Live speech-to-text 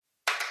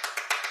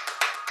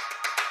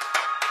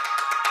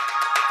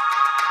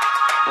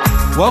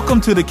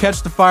Welcome to the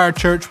Catch the Fire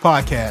Church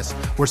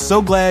podcast. We're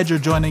so glad you're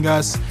joining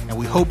us, and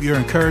we hope you're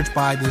encouraged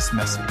by this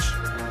message.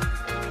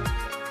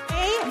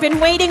 Hey, I've been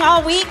waiting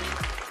all week.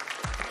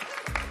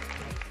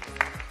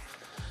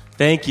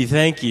 Thank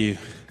you.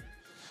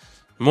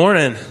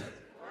 Morning.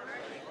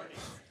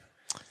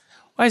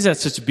 Why is that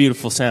such a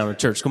beautiful sound in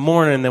church? Good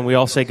morning, and then we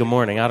all say good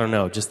morning. I don't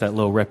know, just that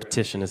little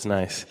repetition is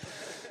nice.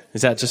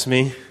 Is that just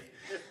me?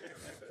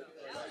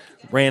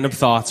 Random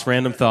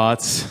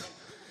thoughts.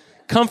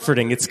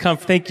 Comforting,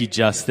 thank you,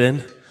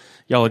 Justin.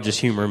 Y'all are just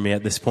humoring me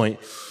at this point.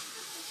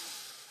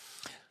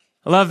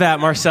 I love that,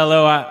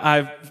 Marcelo.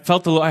 I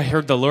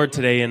heard the Lord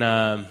today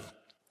in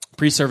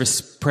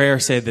pre-service prayer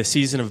say the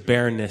season of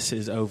barrenness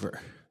is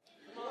over.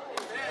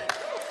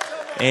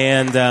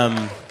 And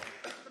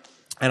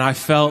I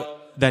felt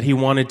that he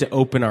wanted to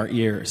open our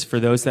ears for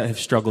those that have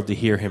struggled to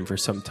hear him for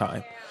some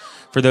time.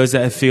 For those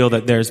that feel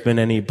that there's been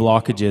any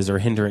blockages or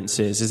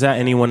hindrances. Is that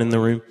anyone in the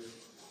room?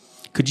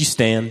 Could you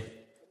stand?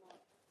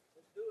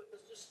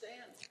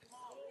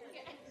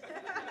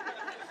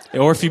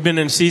 Or if you've been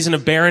in a season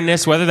of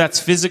barrenness, whether that's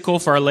physical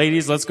for our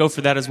ladies, let's go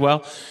for that as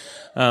well.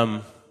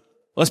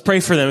 Let's pray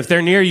for them. If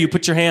they're near you,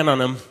 put your hand on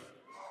them.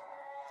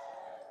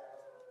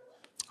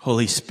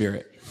 Holy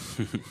Spirit.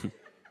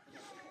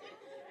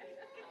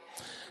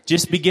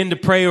 Just begin to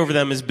pray over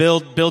them. As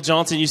Bill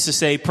Johnson used to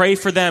say, pray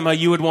for them how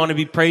you would want to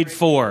be prayed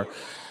for.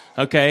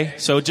 Okay?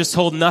 So just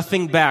hold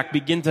nothing back.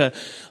 Begin to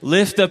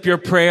lift up your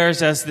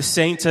prayers as the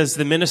saints, as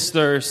the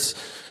ministers.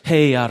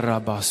 Hey,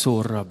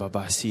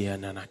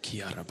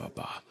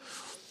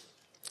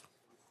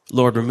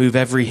 Lord, remove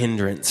every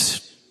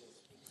hindrance,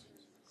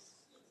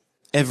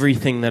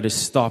 everything that is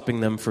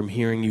stopping them from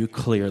hearing you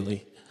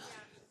clearly.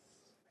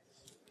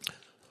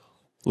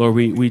 Lord,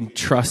 we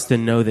trust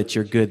and know that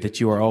you're good, that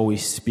you are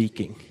always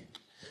speaking.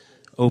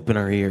 Open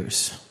our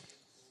ears.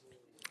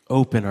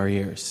 Open our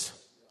ears.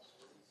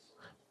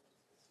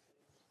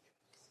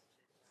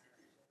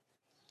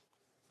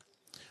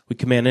 We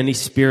command any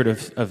spirit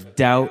of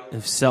doubt,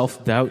 of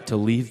self-doubt to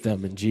leave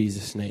them in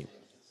Jesus' name.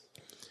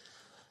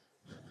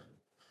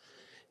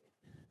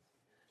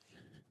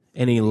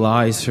 Any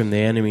lies from the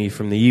enemy,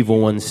 from the evil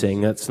one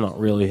saying, that's not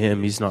really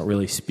him, he's not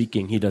really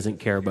speaking, he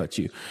doesn't care about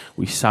you.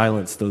 We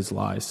silence those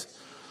lies.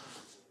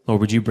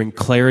 Lord, would you bring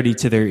clarity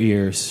to their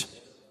ears?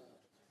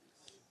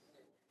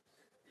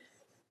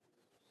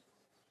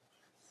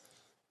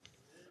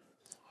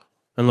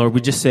 And Lord,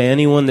 we just say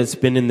anyone that's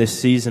been in this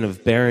season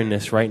of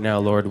barrenness right now,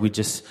 Lord, we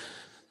just,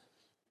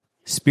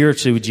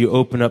 spiritually, would you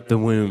open up the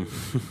womb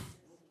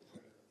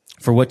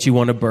for what you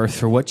want to birth,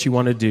 for what you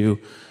want to do.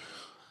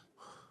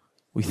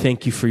 We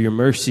thank you for your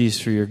mercies,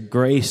 for your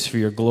grace, for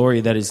your glory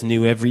that is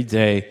new every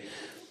day.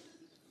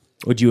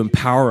 Would you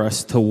empower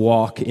us to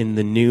walk in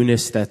the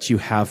newness that you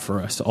have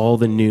for us, all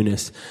the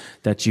newness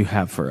that you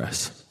have for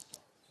us.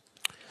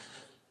 In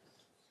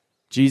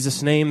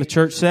Jesus' name, the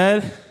church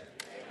said,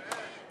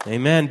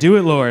 Amen. Do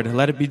it, Lord.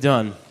 Let it be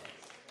done.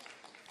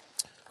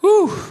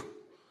 Whew.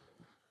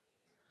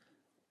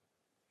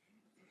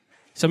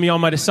 Some of y'all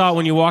might have saw it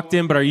when you walked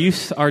in, but our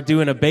youth are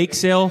doing a bake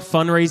sale,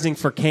 fundraising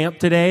for camp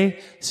today.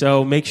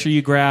 So make sure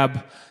you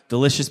grab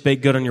delicious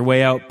baked good on your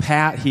way out.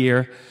 Pat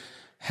here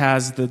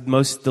has the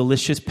most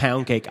delicious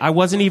pound cake. I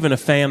wasn't even a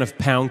fan of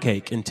pound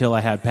cake until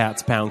I had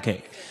Pat's pound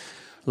cake.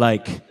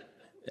 Like,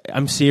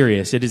 I'm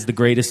serious. It is the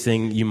greatest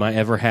thing you might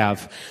ever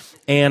have.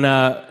 And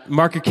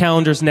mark your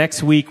calendars.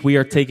 Next week, we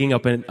are taking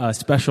up a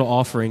special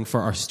offering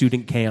for our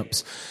student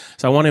camps.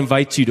 So I want to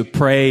invite you to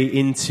pray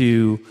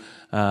into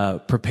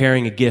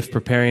preparing a gift,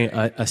 preparing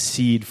a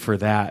seed for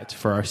that,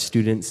 for our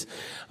students.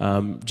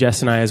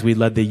 Jess and I, as we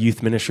led the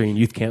youth ministry and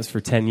youth camps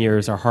for 10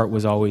 years, our heart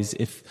was always,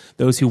 if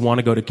those who want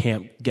to go to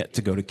camp get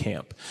to go to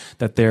camp,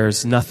 that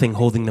there's nothing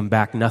holding them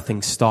back,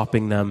 nothing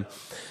stopping them,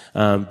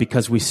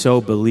 because we so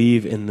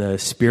believe in the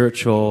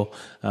spiritual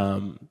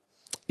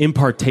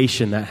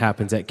impartation that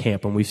happens at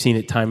camp. And we've seen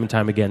it time and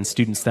time again,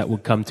 students that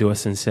would come to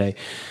us and say,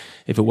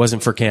 if it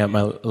wasn't for camp,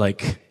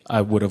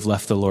 I would have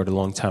left the Lord a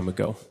long time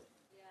ago.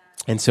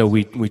 And so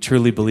we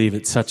truly believe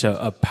it's such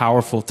a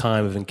powerful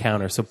time of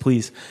encounter. So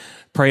please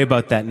pray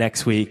about that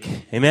next week.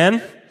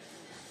 Amen?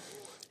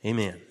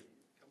 Amen.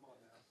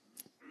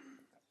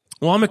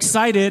 Well, I'm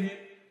excited.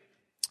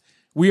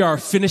 We are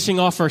finishing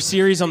off our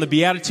series on the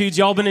Beatitudes.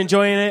 Y'all been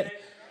enjoying it?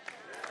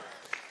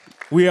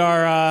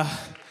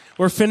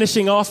 We're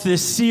finishing off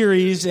this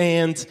series,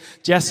 and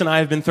Jess and I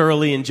have been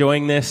thoroughly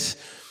enjoying this.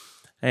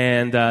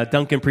 And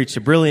Duncan preached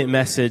a brilliant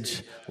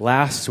message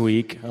last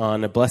week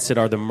on Blessed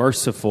are the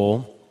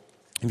Merciful.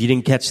 If you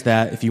didn't catch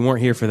that, if you weren't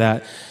here for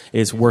that,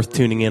 it's worth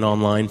tuning in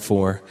online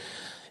for.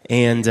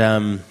 And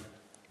the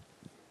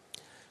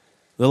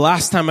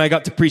last time I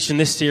got to preach in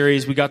this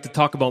series, we got to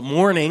talk about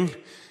mourning.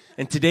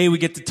 And today we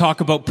get to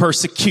talk about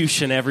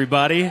persecution,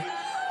 everybody.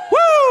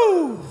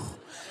 Woo!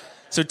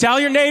 So tell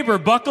your neighbor,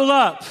 buckle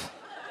up.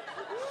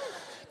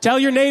 Tell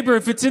your neighbor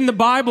if it's in the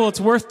Bible, it's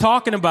worth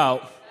talking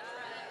about.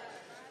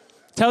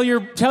 Tell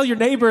your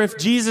neighbor if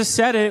Jesus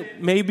said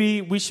it,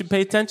 maybe we should pay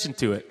attention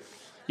to it.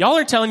 Y'all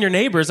are telling your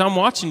neighbors, I'm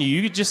watching you.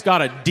 You just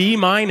got a D-.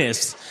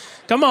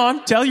 Come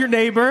on, tell your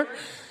neighbor.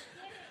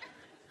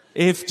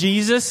 If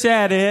Jesus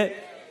said it,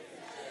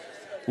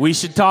 we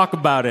should talk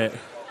about it.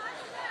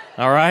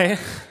 All right?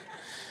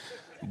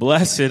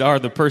 Blessed are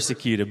the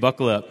persecuted.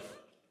 Buckle up.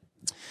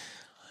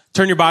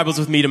 Turn your Bibles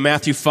with me to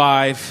Matthew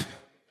 5,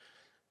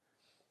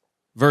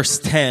 verse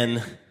 10.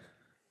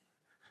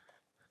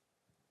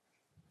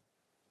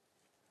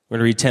 We're going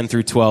to read 10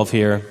 through 12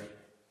 here.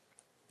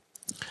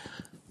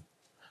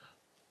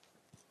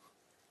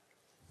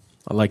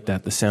 I like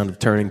that, the sound of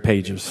turning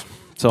pages.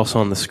 It's also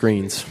on the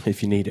screens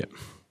if you need it.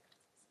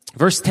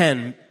 Verse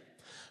 10,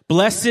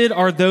 blessed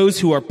are those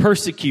who are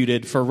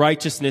persecuted for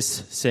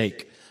righteousness'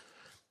 sake,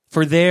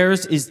 for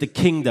theirs is the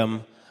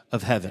kingdom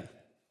of heaven.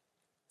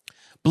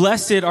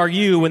 Blessed are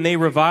you when they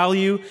revile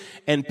you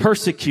and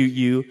persecute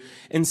you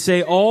and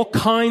say all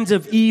kinds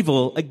of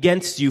evil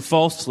against you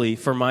falsely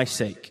for my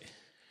sake.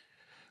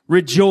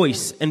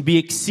 Rejoice and be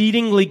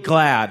exceedingly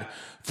glad,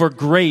 for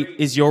great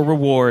is your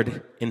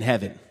reward in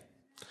heaven.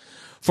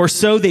 For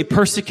so they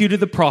persecuted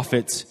the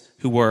prophets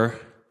who were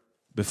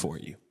before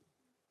you.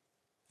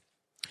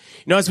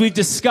 You know, as we've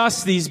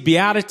discussed these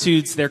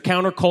Beatitudes, they're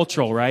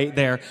countercultural, right?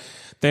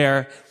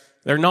 They're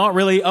not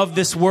really of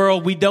this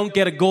world. We don't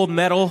get a gold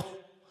medal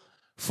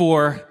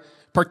for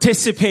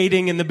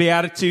participating in the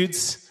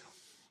Beatitudes.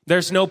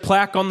 There's no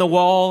plaque on the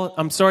wall.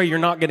 I'm sorry, you're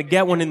not going to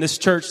get one in this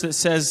church that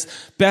says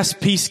Best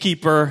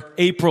Peacekeeper,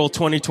 April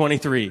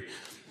 2023.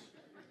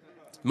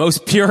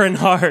 Most pure in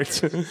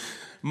heart,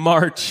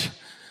 March.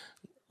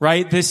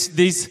 Right?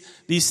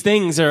 These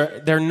things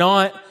they're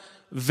not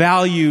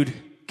valued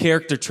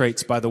character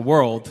traits by the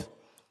world.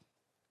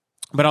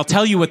 But I'll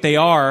tell you what they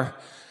are.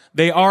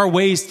 They are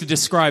ways to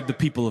describe the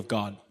people of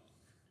God.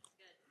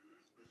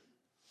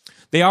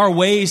 They are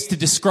ways to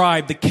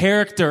describe the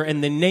character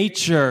and the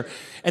nature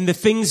and the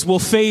things we'll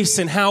face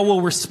and how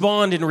we'll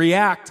respond and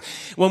react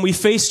when we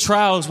face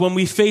trials, when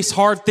we face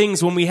hard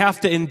things, when we have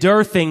to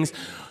endure things.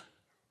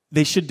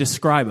 They should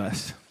describe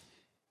us.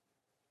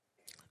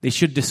 They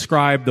should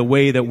describe the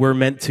way that we're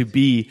meant to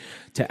be,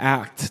 to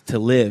act, to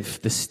live,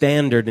 the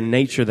standard and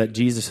nature that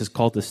Jesus has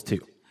called us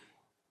to.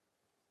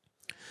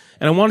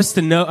 And I want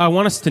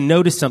us to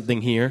notice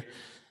something here.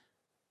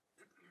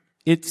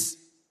 It's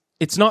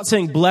not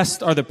saying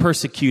blessed are the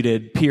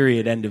persecuted,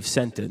 period, end of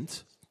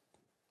sentence.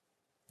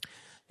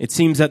 It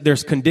seems that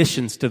there's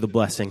conditions to the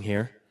blessing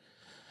here.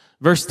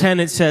 Verse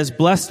 10, it says,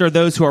 blessed are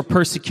those who are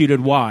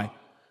persecuted. Why?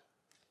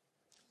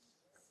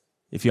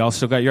 If you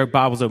also got your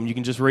Bibles open, you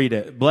can just read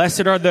it.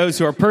 Blessed are those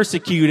who are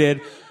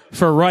persecuted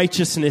for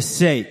righteousness'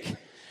 sake.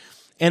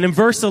 And in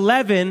verse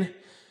 11,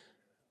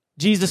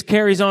 Jesus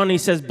carries on and he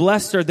says,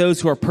 blessed are those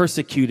who are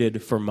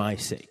persecuted for my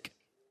sake.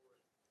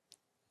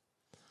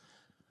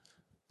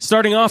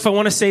 Starting off, I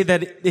want to say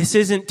that this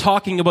isn't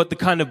talking about the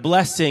kind of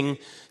blessing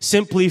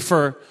simply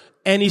for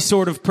any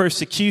sort of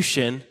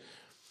persecution.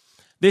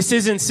 This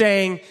isn't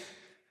saying,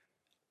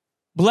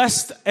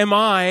 blessed am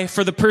I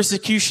for the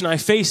persecution I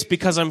face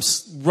because I'm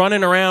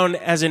running around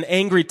as an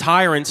angry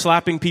tyrant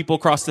slapping people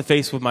across the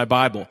face with my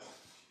Bible.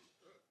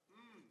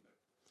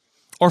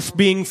 Or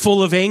being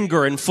full of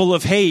anger and full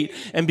of hate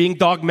and being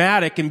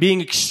dogmatic and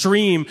being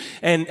extreme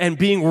and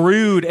being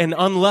rude and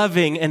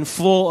unloving and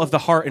full of the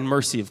heart and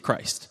mercy of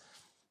Christ.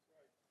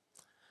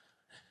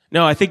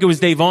 No, I think it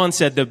was Dave Vaughn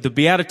said the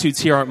Beatitudes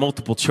here aren't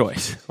multiple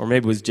choice. Or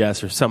maybe it was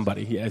Jess or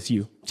somebody. Yeah, it's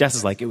you. Jess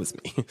is like, it was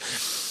me.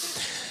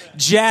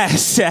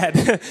 Jess said,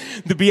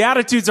 the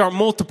Beatitudes aren't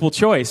multiple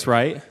choice,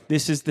 right?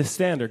 This is the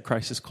standard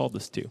Christ has called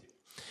us to.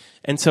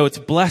 And so it's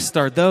blessed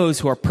are those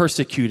who are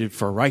persecuted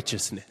for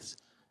righteousness.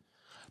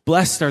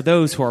 Blessed are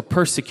those who are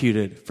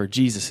persecuted for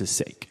Jesus'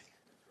 sake.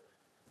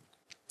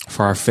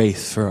 For our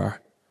faith, for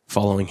our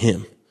following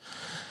him.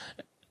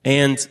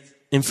 And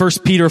in 1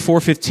 Peter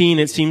 4:15,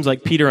 it seems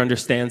like Peter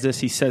understands this.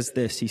 He says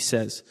this, he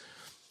says,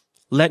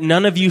 let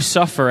none of you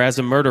suffer as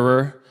a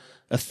murderer,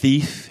 a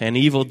thief, an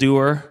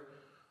evildoer,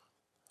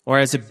 or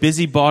as a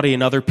busybody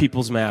in other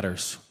people's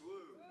matters.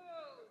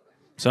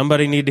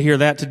 Somebody need to hear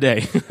that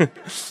today.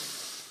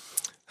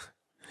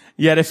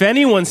 Yet if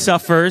anyone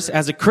suffers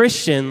as a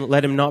Christian,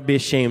 let him not be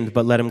ashamed,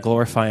 but let him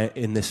glorify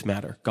in this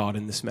matter, God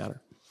in this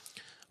matter.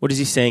 What is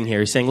he saying here?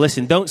 He's saying,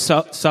 listen, don't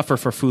suffer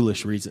for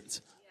foolish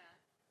reasons.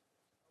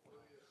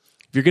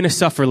 If you're going to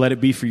suffer, let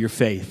it be for your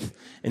faith.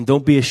 And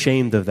don't be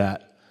ashamed of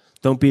that.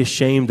 Don't be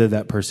ashamed of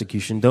that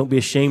persecution. Don't be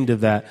ashamed of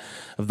that,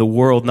 of the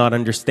world not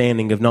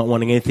understanding, of not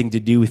wanting anything to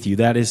do with you.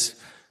 That is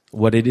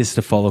what it is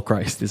to follow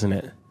Christ, isn't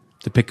it?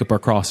 To pick up our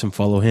cross and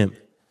follow him.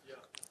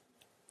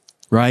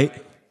 Right?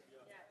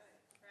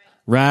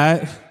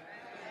 Right?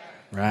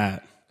 Right.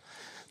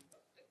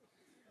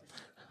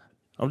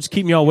 I'm just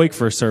keeping y'all awake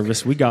for a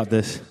service. We got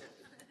this.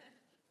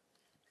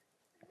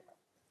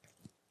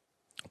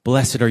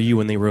 Blessed are you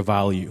when they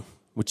revile you,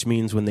 which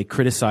means when they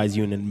criticize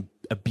you in an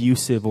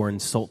abusive or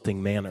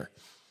insulting manner.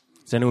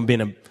 Has anyone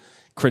been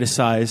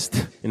criticized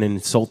in an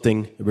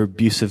insulting or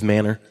abusive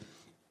manner?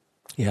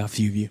 Yeah, a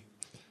few of you.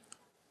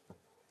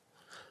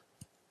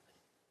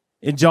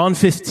 In John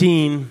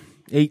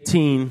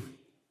 15:18,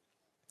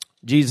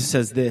 Jesus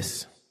says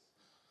this.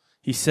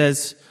 He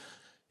says,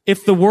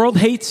 If the world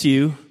hates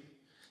you,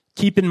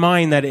 keep in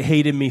mind that it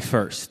hated me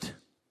first.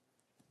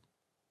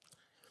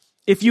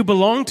 If you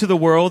belong to the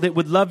world, it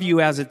would love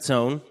you as its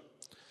own.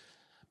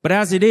 But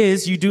as it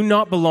is, you do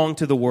not belong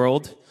to the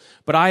world,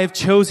 but I have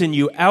chosen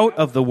you out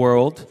of the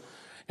world,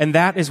 and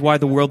that is why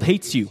the world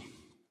hates you.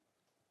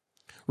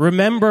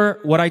 Remember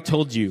what I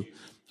told you.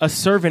 A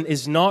servant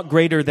is not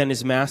greater than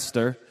his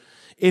master.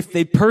 If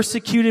they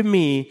persecuted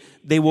me,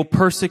 they will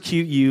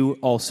persecute you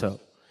also.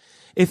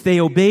 If they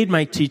obeyed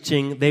my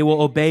teaching, they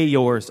will obey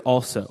yours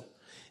also.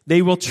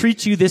 They will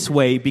treat you this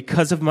way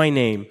because of my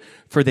name,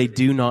 for they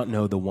do not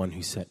know the one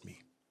who sent me.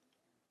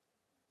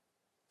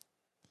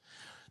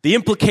 The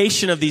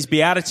implication of these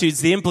Beatitudes,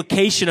 the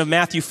implication of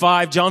Matthew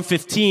 5, John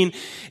 15,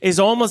 is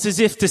almost as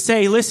if to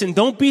say, listen,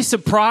 don't be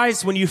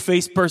surprised when you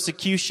face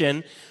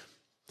persecution.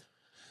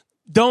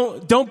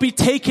 Don't be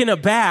taken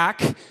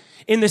aback.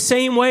 In the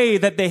same way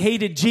that they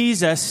hated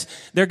Jesus,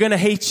 they're going to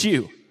hate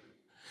you.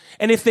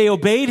 And if they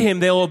obeyed him,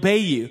 they'll obey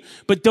you.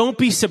 But don't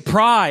be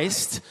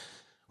surprised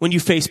when you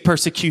face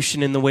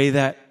persecution in the way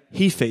that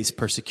he faced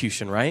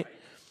persecution, right?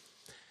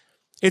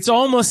 It's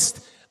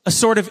almost a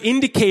sort of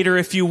indicator,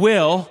 if you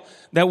will,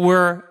 that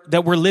we're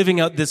living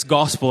out this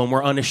gospel and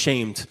we're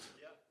unashamed.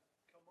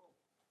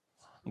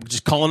 We're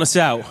just calling us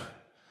out.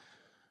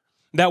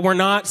 That we're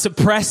not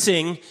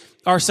suppressing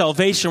our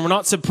salvation. We're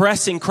not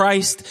suppressing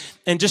Christ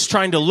and just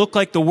trying to look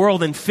like the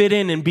world and fit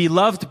in and be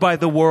loved by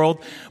the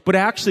world. But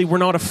actually, we're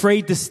not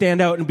afraid to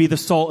stand out and be the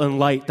salt and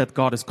light that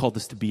God has called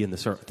us to be in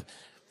this earth.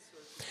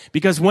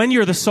 Because when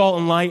you're the salt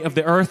and light of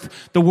the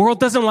earth, the world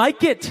doesn't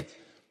like it.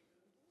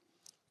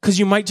 Because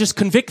you might just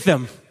convict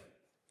them.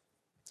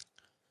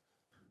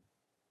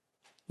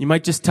 You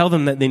might just tell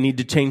them that they need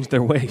to change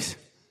their ways.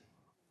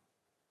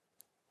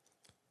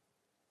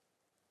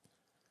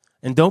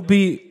 And don't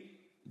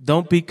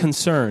be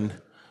concerned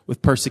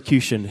with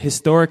persecution.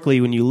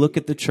 Historically, when you look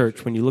at the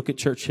church, when you look at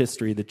church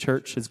history, the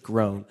church has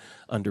grown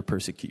under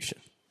persecution.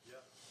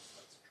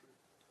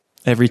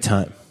 Every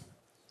time.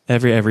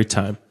 Every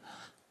time.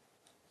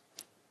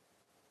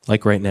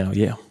 Like right now,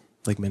 yeah.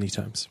 Like many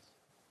times.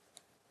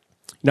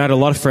 I had a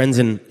lot of friends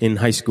in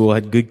high school. I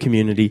had good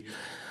community.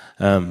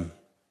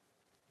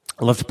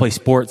 I love to play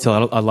sports. So I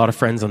had a lot of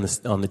friends on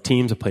the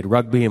teams. I played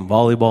rugby and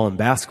volleyball and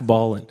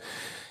basketball and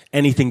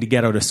anything to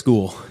get out of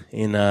school.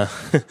 And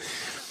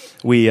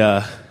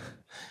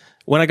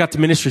when I got to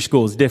ministry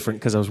school, it was different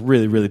because I was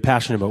really, really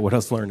passionate about what I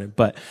was learning.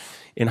 But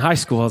in high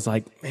school, I was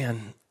like,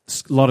 man,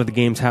 a lot of the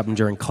games happen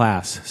during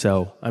class.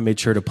 So I made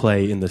sure to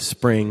play in the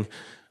spring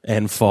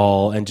and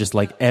fall and just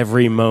like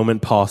every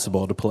moment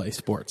possible to play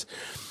sports.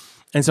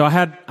 And so I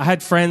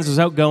had friends, I was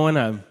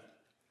outgoing,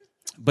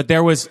 but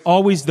there was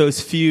always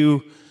those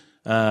few,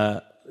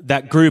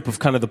 that group of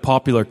kind of the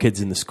popular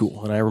kids in the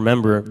school. And I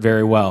remember it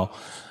very well.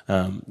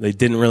 They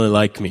didn't really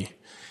like me.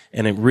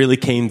 And it really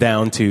came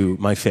down to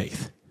my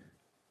faith.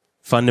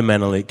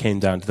 Fundamentally, it came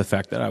down to the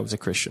fact that I was a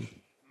Christian.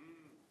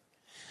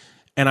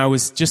 And I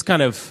was just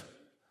kind of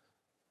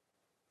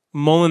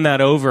mulling that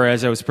over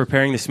as I was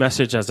preparing this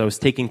message, as I was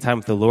taking time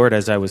with the Lord,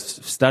 as I was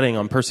studying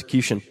on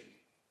persecution.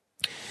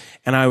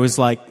 And I was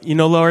like,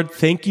 Lord,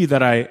 thank you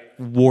that I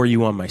wore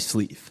you on my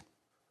sleeve,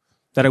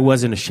 that I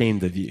wasn't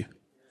ashamed of you.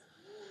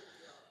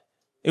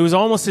 It was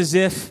almost as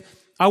if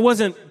I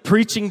wasn't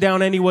preaching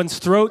down anyone's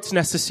throats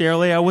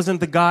necessarily. I wasn't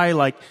the guy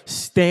like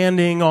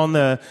standing on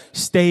the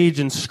stage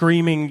and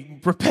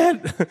screaming,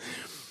 repent.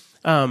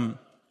 But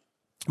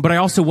I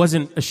also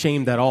wasn't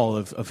ashamed at all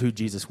of who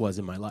Jesus was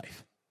in my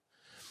life.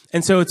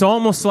 And so it's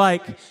almost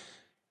like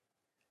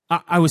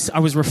I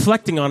was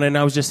reflecting on it and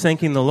I was just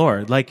thanking the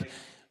Lord.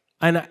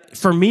 And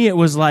for me, it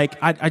was like,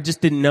 I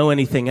just didn't know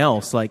anything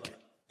else. Like,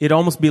 it'd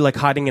almost be like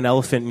hiding an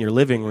elephant in your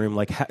living room.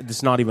 Like,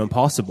 it's not even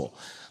possible.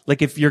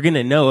 Like, if you're going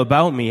to know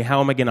about me, how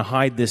am I going to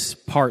hide this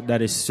part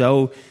that is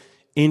so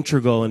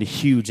integral and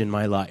huge in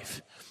my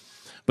life?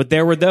 But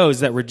there were those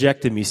that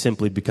rejected me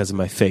simply because of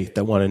my faith,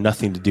 that wanted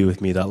nothing to do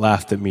with me, that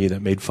laughed at me,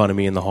 that made fun of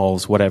me in the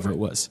halls, whatever it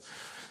was.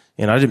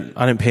 And I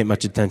didn't pay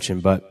much attention,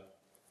 but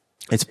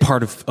it's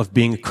part of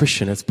being a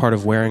Christian. It's part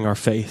of wearing our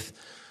faith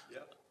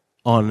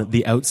on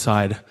the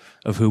outside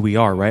of who we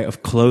are, right?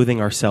 Of clothing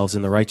ourselves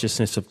in the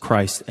righteousness of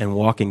Christ and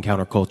walking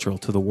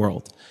countercultural to the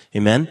world.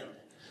 Amen?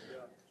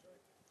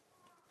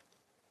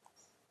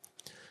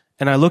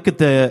 And I look at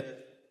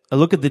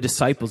the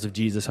disciples of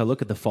Jesus. I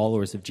look at the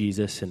followers of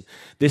Jesus, and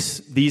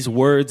these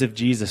words of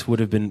Jesus would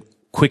have been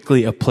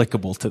quickly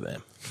applicable to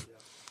them.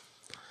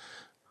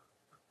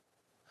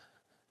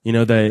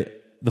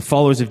 The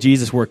followers of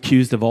Jesus were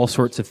accused of all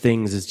sorts of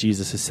things as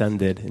Jesus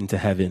ascended into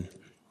heaven.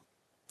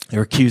 They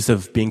were accused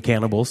of being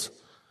cannibals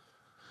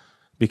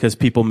because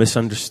people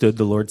misunderstood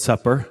the Lord's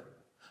Supper.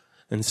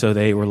 And so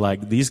they were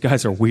like, these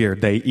guys are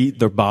weird. They eat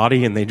their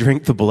body and they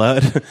drink the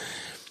blood.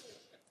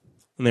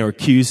 And they were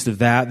accused of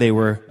that. They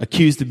were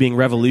accused of being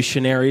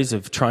revolutionaries,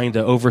 of trying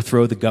to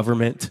overthrow the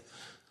government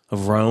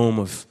of Rome,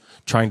 of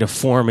trying to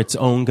form its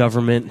own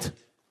government.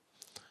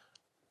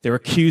 They were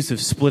accused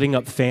of splitting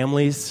up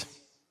families,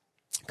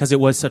 because it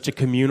was such a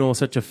communal,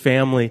 such a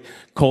family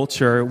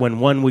culture. When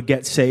one would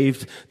get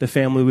saved, the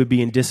family would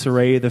be in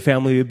disarray. The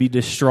family would be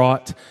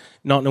distraught,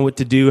 not know what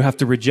to do, have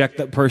to reject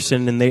that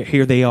person. And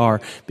here they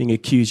are being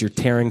accused. You're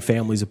tearing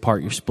families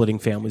apart. You're splitting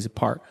families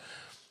apart.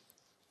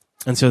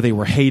 And so they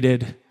were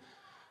hated.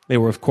 They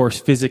were, of course,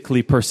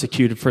 physically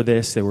persecuted for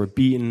this. They were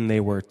beaten. They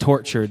were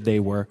tortured. They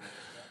were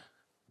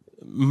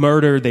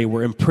murdered. They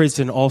were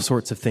imprisoned, all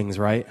sorts of things,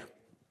 right?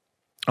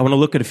 I want to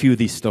look at a few of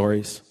these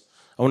stories.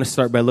 I want to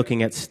start by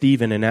looking at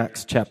Stephen in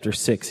Acts chapter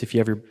 6. If you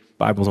have your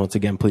Bibles, once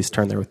again, please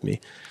turn there with me.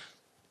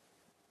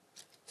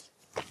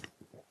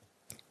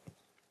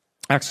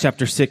 Acts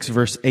chapter 6,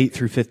 verse 8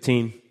 through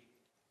 15.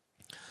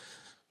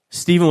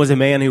 Stephen was a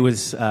man who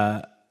was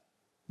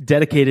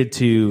dedicated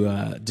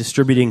to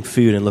distributing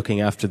food and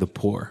looking after the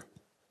poor.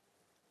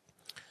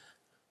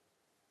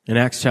 In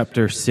Acts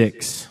chapter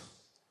 6,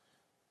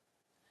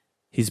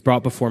 he's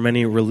brought before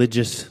many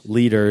religious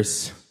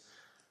leaders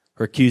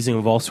who are accusing him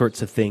of all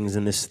sorts of things,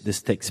 and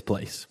this takes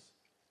place.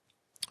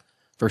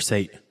 Verse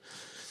 8.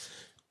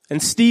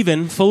 And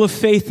Stephen, full of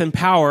faith and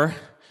power,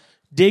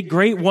 did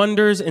great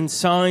wonders and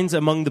signs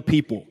among the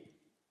people.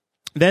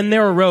 Then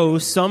there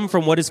arose some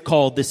from what is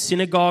called the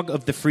synagogue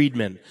of the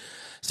freedmen,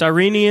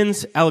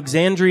 Cyrenians,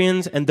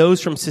 Alexandrians, and those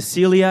from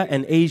Cilicia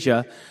and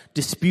Asia,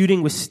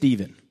 disputing with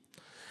Stephen.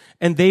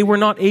 And they were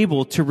not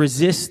able to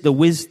resist the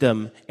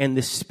wisdom and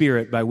the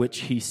spirit by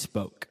which he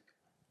spoke.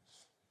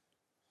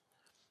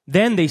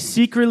 Then they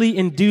secretly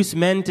induced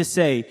men to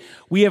say,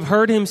 "We have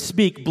heard him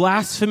speak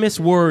blasphemous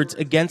words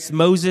against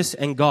Moses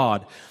and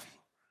God."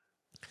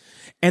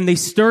 And they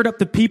stirred up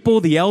the people,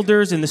 the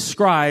elders, and the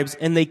scribes,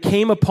 and they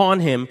came upon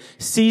him,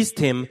 seized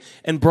him,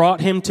 and brought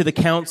him to the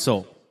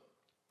council.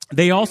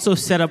 They also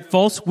set up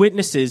false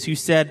witnesses who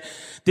said,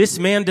 "This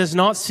man does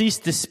not cease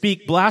to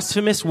speak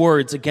blasphemous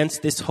words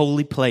against this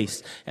holy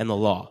place and the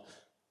law.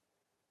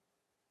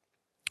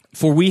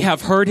 For we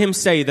have heard him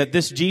say that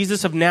this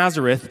Jesus of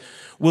Nazareth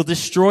will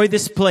destroy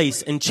this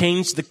place and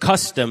change the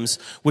customs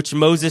which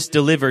Moses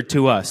delivered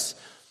to us."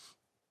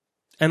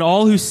 And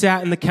all who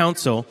sat in the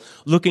council,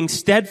 looking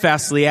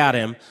steadfastly at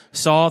him,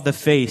 saw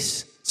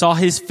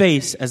his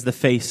face as the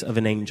face of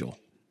an angel.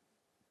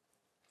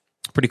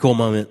 Pretty cool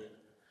moment.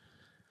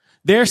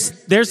 There's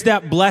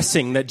that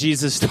blessing that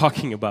Jesus is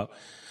talking about.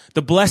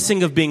 The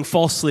blessing of being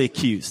falsely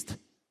accused.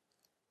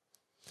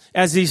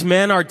 As these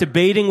men are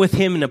debating with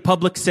him in a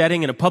public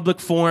setting, in a public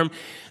forum,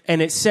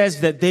 and it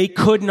says that they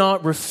could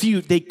not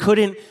refute, they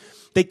couldn't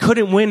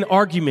win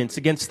arguments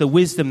against the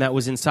wisdom that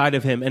was inside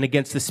of him and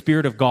against the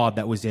Spirit of God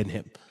that was in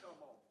him.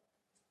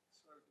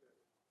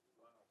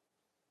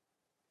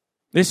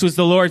 This was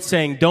the Lord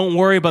saying, don't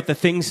worry about the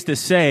things to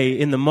say.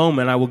 In the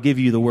moment, I will give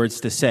you the words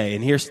to say.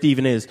 And here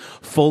Stephen is,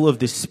 full of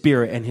the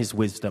Spirit and his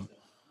wisdom.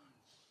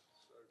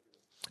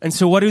 And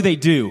so what do?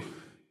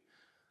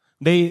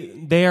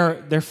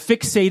 They're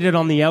fixated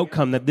on the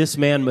outcome that this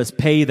man must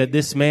pay, that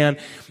this man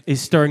is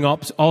stirring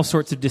up all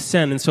sorts of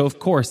dissent. And so, of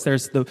course,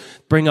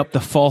 bring up the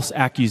false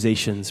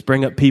accusations,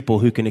 bring up people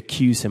who can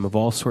accuse him of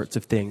all sorts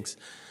of things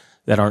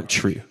that aren't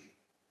true.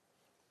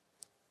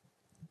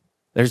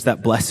 There's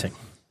that blessing.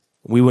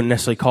 We wouldn't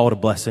necessarily call it a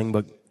blessing,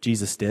 but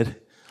Jesus did.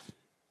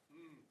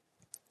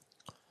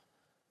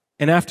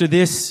 And after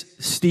this,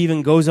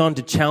 Stephen goes on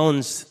to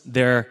challenge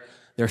their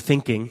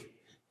thinking.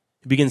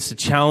 He begins to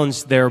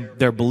challenge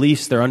their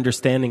beliefs, their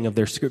understanding of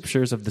the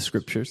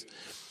scriptures.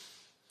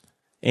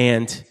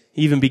 And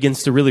he even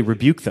begins to really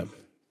rebuke them.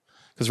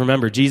 Because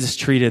remember, Jesus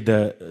treated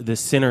the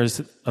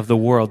sinners of the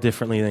world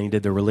differently than he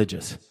did the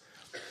religious.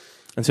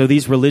 And so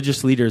these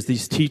religious leaders,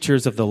 these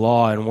teachers of the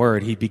law and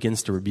word, he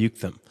begins to rebuke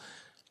them.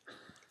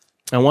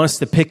 I want us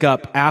to pick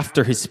up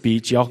after his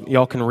speech.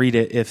 Y'all can read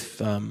it if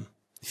you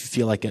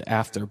feel like it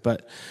after.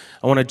 But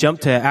I want to jump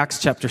to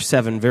Acts chapter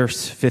 7,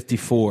 verse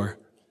 54.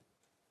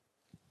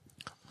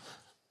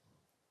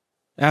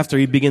 After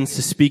he begins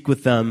to speak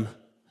with them,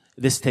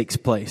 this takes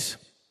place.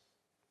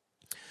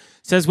 It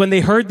says, when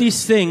they heard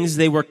these things,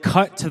 they were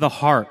cut to the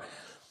heart,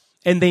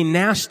 and they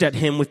gnashed at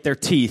him with their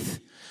teeth.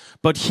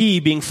 But he,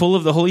 being full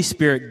of the Holy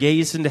Spirit,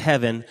 gazed into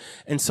heaven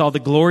and saw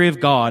the glory of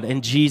God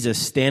and Jesus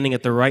standing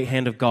at the right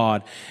hand of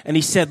God. And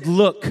he said,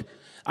 "Look,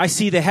 I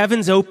see the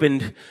heavens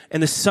opened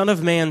and the Son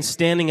of Man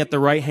standing at the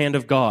right hand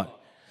of God."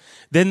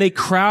 Then they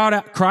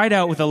cried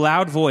out with a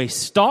loud voice,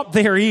 stopped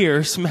their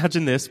ears.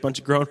 Imagine this, bunch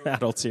of grown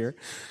adults here,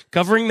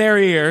 covering their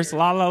ears,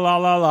 la, la, la,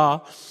 la,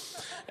 la.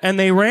 And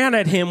they ran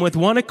at him with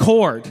one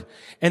accord,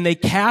 and they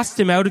cast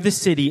him out of the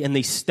city, and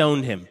they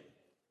stoned him.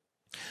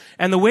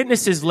 And the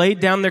witnesses laid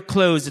down their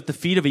clothes at the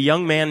feet of a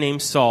young man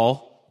named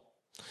Saul.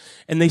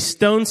 And they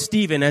stoned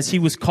Stephen as he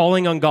was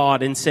calling on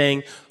God and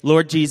saying,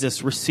 "Lord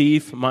Jesus,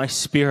 receive my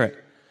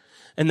spirit."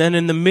 And then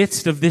in the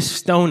midst of this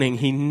stoning,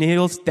 he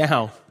kneels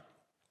down.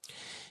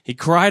 He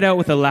cried out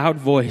with a loud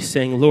voice,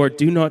 saying, "Lord,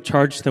 do not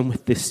charge them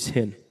with this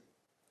sin."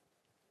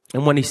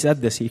 And when he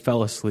said this, he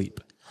fell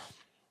asleep.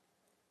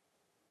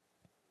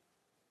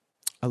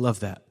 I love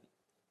that.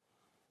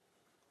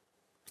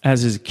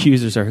 As his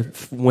accusers are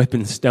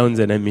whipping stones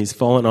at him, he's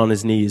fallen on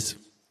his knees.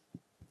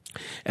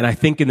 And I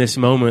think in this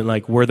moment,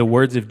 like, were the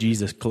words of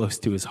Jesus close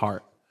to his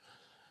heart?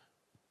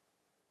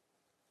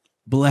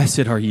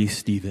 Blessed are you,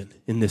 Stephen,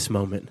 in this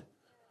moment.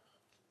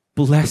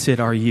 Blessed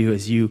are you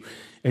as you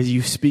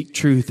speak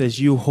truth, as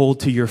you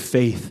hold to your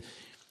faith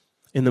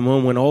in the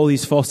moment when all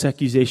these false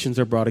accusations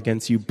are brought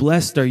against you.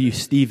 Blessed are you,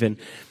 Stephen,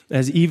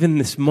 as even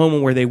this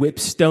moment where they whip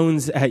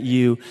stones at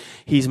you,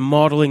 he's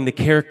modeling the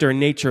character and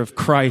nature of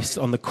Christ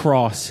on the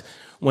cross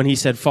when he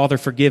said, Father,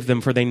 forgive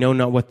them, for they know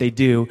not what they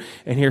do.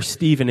 And here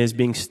Stephen is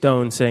being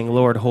stoned, saying,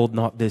 Lord, hold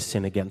not this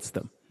sin against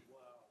them.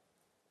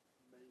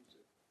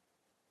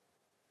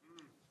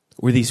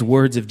 Were these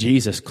words of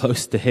Jesus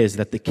close to his,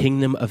 that the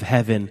kingdom of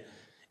heaven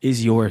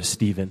is yours,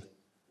 Stephen?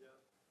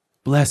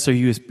 Blessed are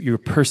you as you're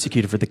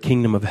persecuted, for the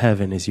kingdom of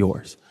heaven is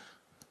yours.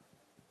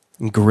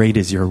 And great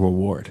is your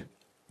reward.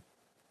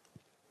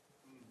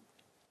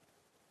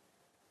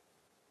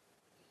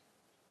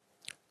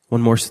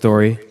 One more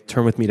story.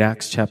 Turn with me to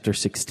Acts chapter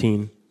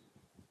 16.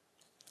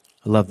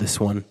 I love this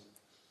one.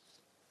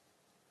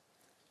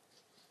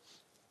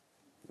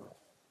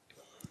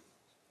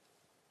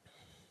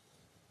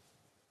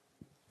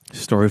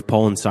 Story of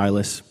Paul and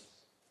Silas.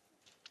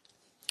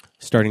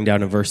 Starting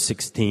down in verse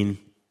 16.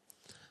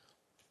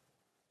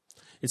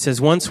 It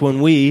says, once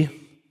when we,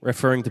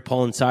 referring to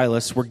Paul and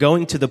Silas, were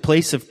going to the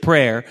place of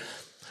prayer,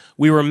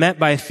 we were met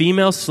by a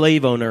female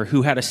slave owner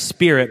who had a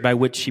spirit by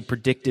which she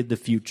predicted the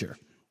future.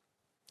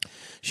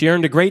 She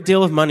earned a great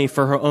deal of money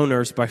for her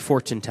owners by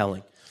fortune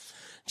telling.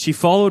 She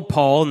followed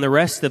Paul and the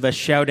rest of us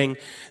shouting,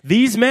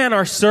 these men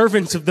are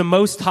servants of the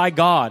Most High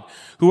God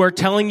who are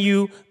telling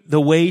you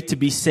the way to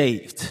be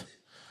saved.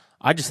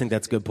 I just think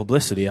that's good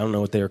publicity. I don't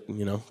know what they're,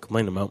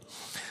 complaining about.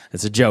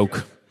 It's a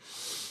joke.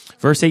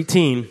 Verse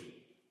 18,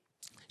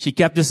 she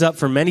kept us up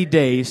for many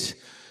days,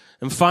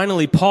 and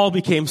finally Paul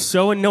became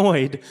so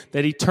annoyed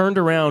that he turned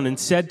around and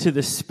said to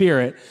the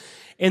spirit,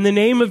 in the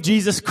name of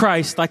Jesus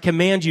Christ, I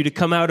command you to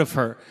come out of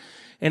her.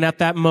 And at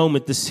that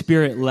moment, the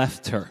spirit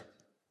left her.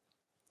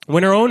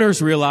 When her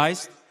owners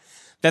realized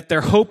that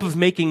their hope of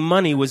making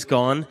money was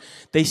gone,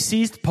 they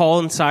seized Paul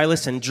and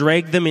Silas and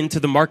dragged them into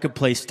the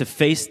marketplace to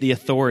face the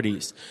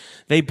authorities.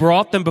 They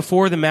brought them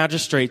before the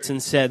magistrates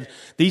and said,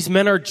 these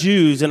men are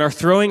Jews and are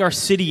throwing our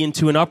city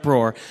into an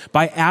uproar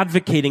by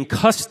advocating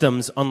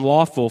customs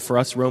unlawful for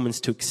us Romans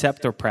to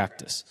accept or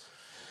practice.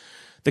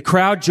 The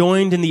crowd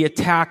joined in the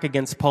attack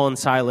against Paul and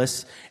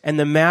Silas, and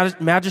the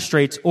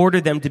magistrates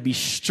ordered them to be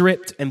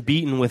stripped and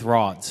beaten with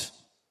rods.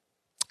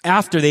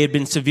 After they had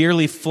been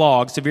severely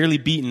flogged, severely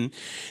beaten,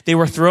 they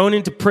were thrown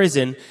into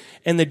prison,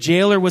 and the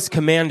jailer was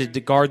commanded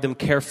to guard them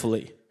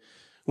carefully.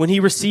 When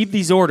he received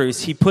these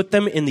orders, he put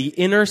them in the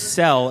inner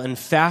cell and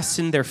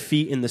fastened their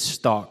feet in the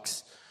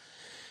stocks.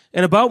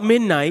 And about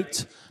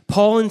midnight,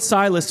 Paul and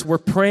Silas were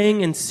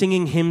praying and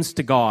singing hymns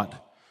to God.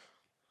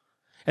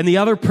 And the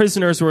other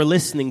prisoners were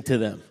listening to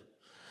them.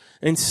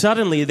 And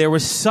suddenly there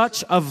was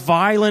such a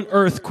violent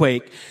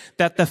earthquake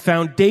that the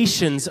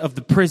foundations of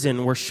the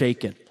prison were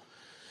shaken.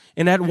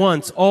 And at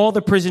once all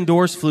the prison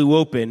doors flew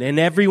open and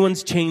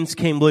everyone's chains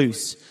came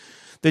loose.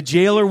 The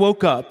jailer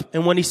woke up,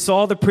 and when he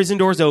saw the prison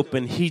doors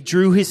open, he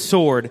drew his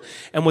sword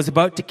and was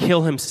about to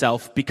kill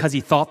himself because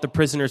he thought the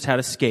prisoners had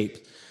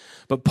escaped.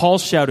 But Paul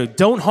shouted,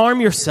 don't harm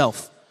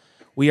yourself.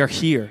 We are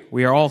here.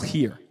 We are all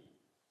here.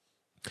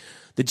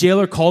 The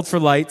jailer called for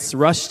lights,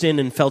 rushed in,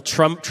 and fell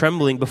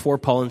trembling before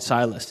Paul and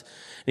Silas.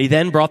 And he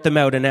then brought them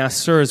out and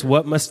asked, sirs,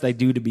 what must I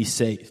do to be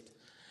saved?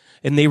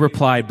 And they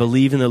replied,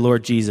 believe in the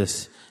Lord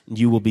Jesus, and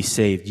you will be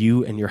saved,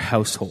 you and your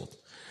household.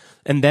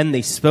 And then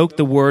they spoke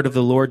the word of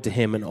the Lord to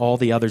him and all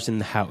the others in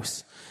the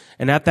house.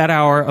 And at that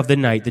hour of the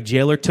night, the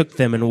jailer took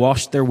them and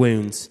washed their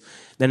wounds.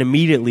 Then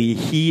immediately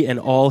he and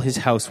all his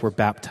house were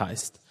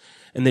baptized.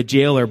 And the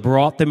jailer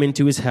brought them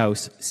into his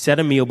house, set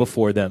a meal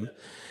before them.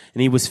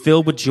 And he was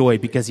filled with joy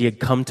because he had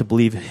come to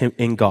believe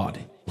in God,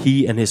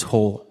 he and his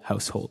whole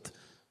household.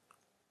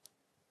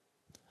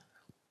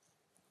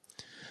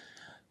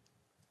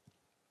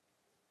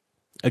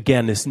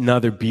 Again, this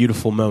another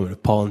beautiful moment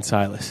of Paul and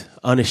Silas,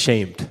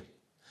 unashamed.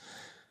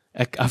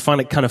 I find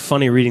it kind of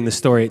funny reading the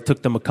story. It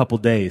took them a couple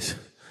days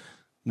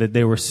when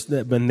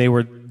they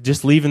were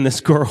just leaving this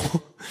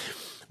girl,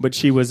 but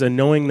she was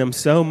annoying them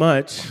so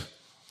much,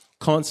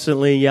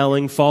 constantly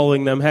yelling,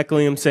 following them,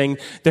 heckling them, saying,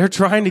 they're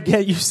trying to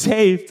get you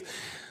saved,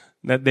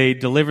 that they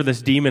deliver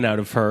this demon out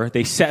of her.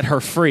 They set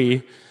her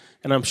free,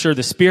 and I'm sure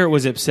the spirit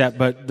was upset,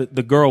 but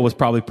the girl was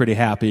probably pretty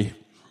happy.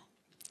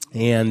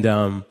 And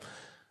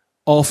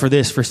all for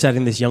this, for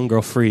setting this young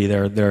girl free.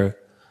 They're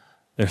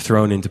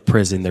thrown into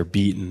prison, they're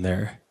beaten,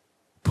 they're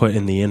put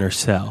in the inner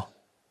cell.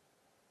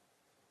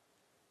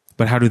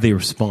 But how do they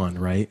respond,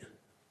 right?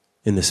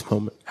 In this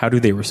moment, how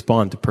do they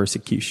respond to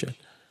persecution?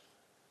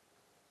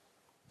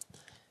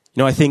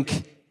 I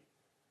think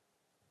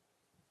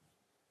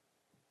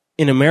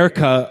in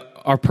America,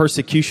 our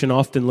persecution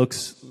often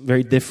looks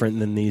very different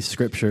than these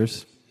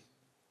scriptures.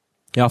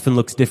 It often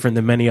looks different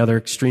than many other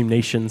extreme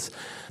nations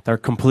that are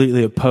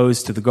completely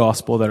opposed to the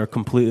gospel, that are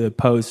completely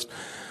opposed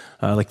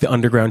like the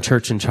underground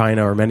church in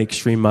China or many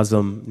extreme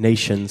Muslim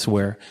nations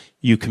where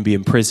you can be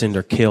imprisoned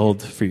or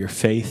killed for your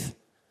faith.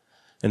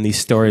 And these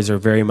stories are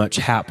very much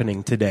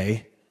happening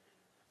today.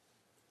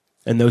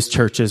 And those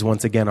churches,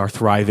 once again, are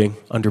thriving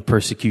under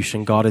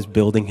persecution. God is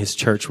building his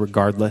church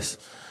regardless.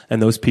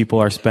 And those people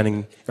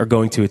are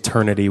going to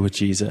eternity with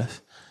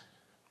Jesus.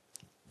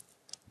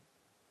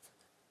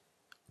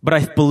 But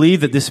I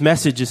believe that this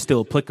message is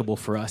still applicable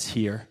for us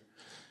here.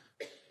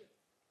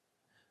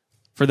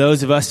 For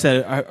those of us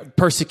that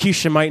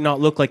persecution might not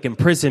look like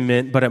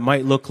imprisonment, but it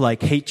might look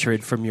like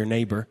hatred from your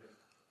neighbor.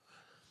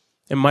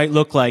 It might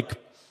look like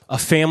a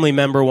family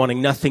member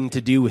wanting nothing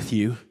to do with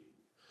you.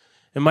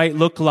 It might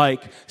look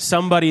like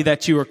somebody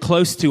that you were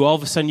close to, all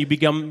of a sudden you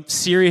become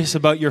serious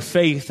about your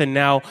faith and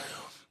now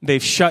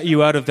they've shut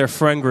you out of their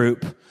friend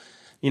group.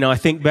 I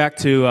think back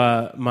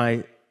to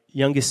my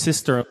youngest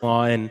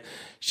sister-in-law, and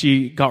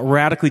she got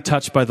radically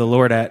touched by the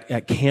Lord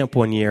at camp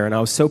one year, and I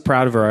was so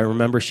proud of her. I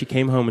remember she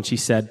came home and she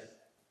said,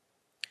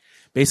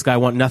 basically, I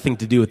want nothing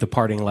to do with the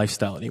partying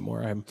lifestyle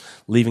anymore. I'm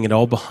leaving it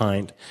all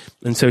behind.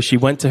 And so she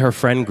went to her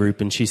friend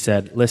group and she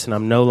said, listen,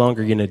 I'm no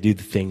longer going to do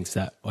the things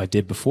that I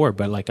did before,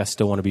 but I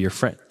still want to be your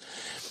friend.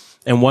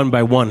 And one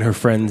by one, her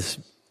friends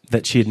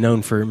that she had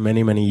known for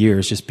many, many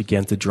years just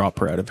began to drop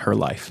her out of her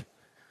life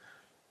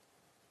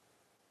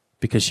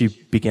because she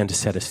began to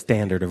set a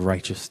standard of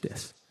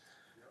righteousness.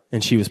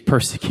 And she was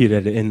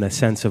persecuted in the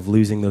sense of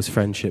losing those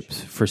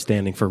friendships for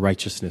standing for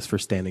righteousness, for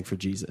standing for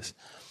Jesus.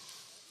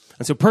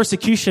 And so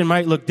persecution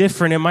might look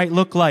different. It might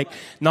look like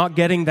not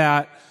getting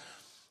that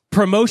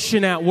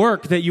promotion at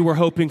work that you were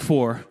hoping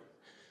for,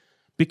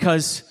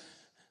 because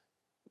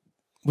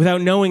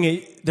without knowing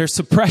it, there's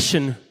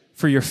suppression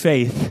for your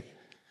faith.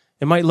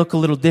 It might look a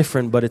little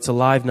different, but it's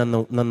alive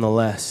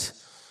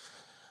nonetheless.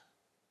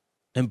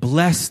 And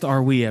blessed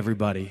are we,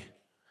 everybody.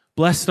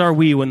 Blessed are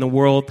we when the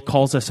world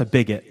calls us a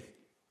bigot.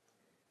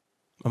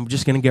 I'm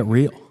just going to get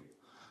real.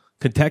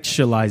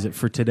 Contextualize it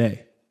for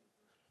today.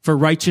 For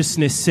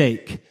righteousness'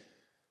 sake.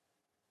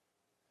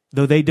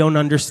 Though they don't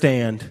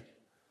understand.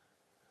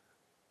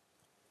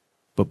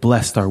 But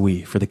blessed are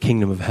we, for the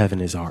kingdom of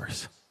heaven is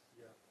ours.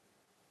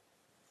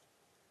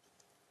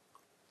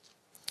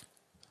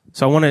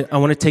 So I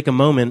want to take a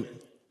moment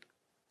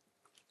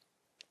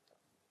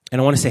and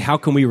I want to say, how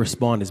can we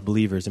respond as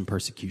believers in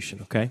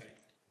persecution, okay?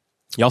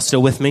 Y'all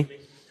still with me?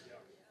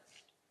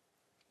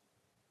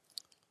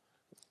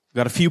 We've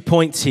got a few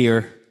points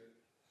here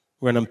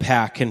we're going to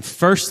unpack. And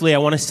firstly, I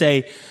want to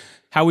say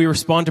how we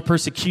respond to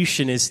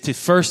persecution is to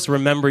first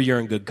remember you're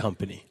in good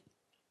company.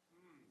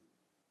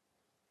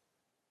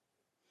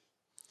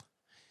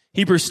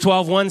 Hebrews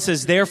 12:1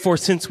 says, therefore,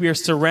 since we are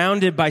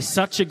surrounded by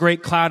such a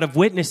great cloud of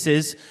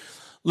witnesses,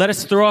 let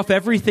us throw off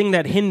everything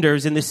that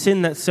hinders and the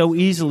sin that so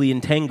easily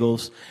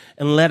entangles,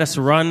 and let us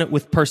run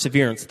with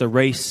perseverance the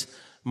race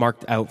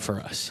marked out for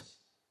us.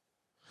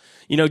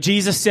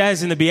 Jesus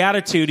says in the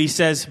Beatitude, he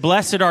says,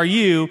 blessed are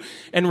you,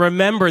 and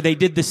remember they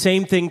did the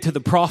same thing to the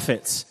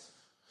prophets.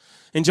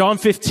 In John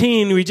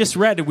 15,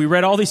 we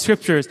read all these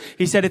scriptures.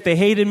 He said, if they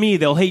hated me,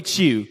 they'll hate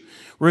you.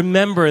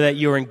 Remember that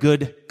you're in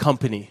good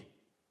company.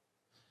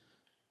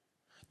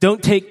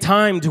 Don't take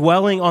time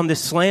dwelling on the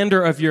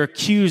slander of your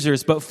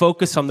accusers, but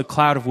focus on the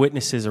cloud of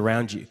witnesses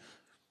around you.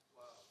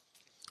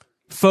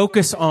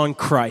 Focus on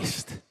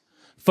Christ.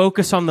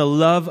 Focus on the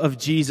love of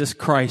Jesus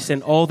Christ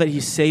and all that he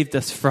saved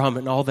us from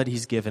and all that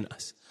he's given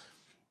us.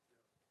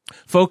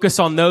 Focus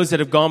on those that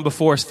have gone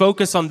before us.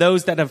 Focus on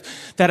those that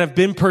have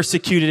been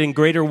persecuted in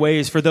greater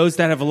ways, for those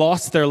that have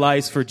lost their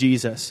lives for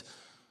Jesus.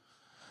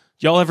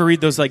 Y'all ever read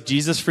those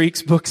Jesus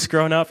Freaks books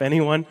growing up?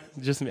 Anyone?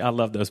 Just me. I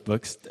love those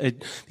books.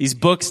 These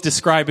books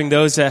describing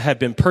those that have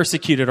been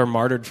persecuted or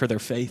martyred for their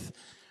faith.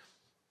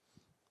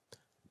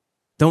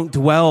 Don't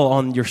dwell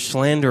on your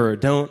slanderer.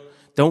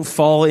 Don't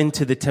fall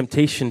into the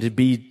temptation to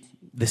be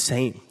the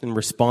same and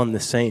respond the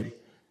same.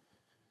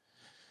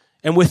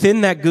 And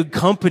within that good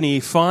company,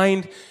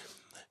 find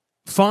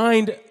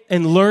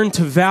and learn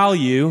to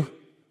value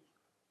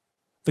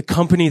the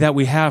company that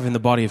we have in the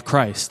body of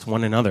Christ,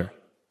 one another.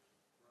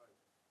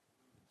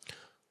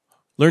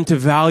 Learn to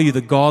value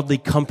the godly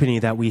company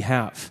that we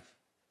have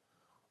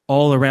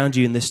all around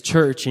you in this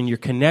church, in your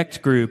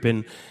connect group,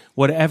 and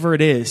whatever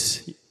it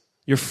is,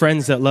 your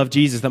friends that love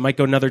Jesus that might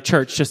go to another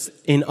church, just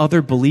in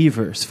other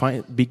believers,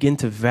 begin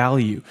to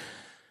value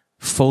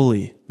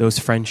fully those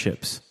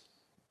friendships.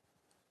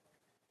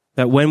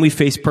 That when we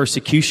face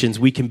persecutions,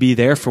 we can be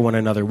there for one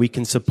another. We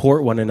can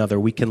support one another.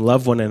 We can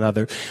love one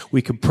another.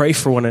 We can pray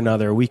for one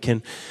another. We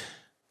can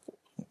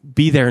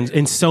be there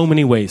in so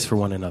many ways for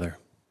one another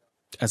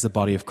as the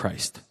body of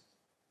Christ.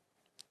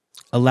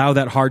 Allow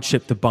that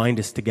hardship to bind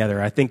us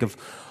together. I think of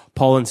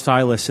Paul and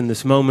Silas in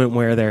this moment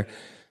where they're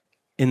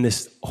in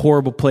this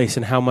horrible place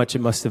and how much it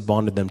must have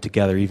bonded them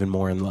together even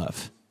more in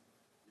love.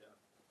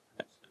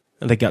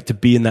 And they got to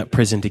be in that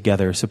prison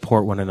together,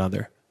 support one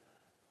another.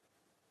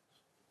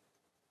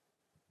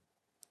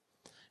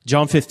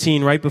 John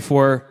 15, right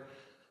before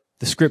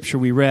the scripture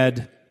we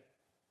read,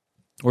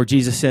 where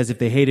Jesus says, if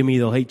they hated me,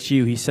 they'll hate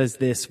you. He says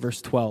this,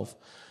 verse 12.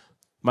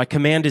 My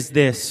command is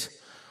this,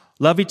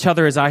 Love each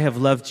other as I have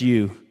loved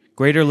you.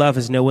 Greater love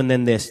has no one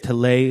than this, to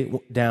lay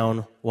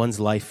down one's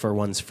life for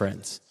one's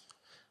friends.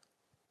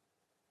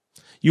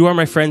 You are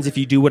my friends if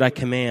you do what I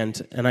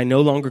command, and I no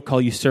longer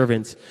call you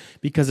servants,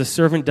 because a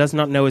servant does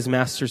not know his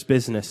master's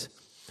business.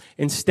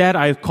 Instead,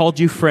 I have called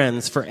you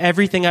friends, for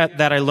everything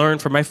that I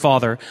learned from my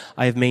Father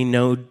I have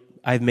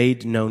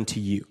made known to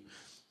you.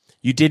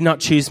 You did not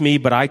choose me,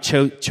 but I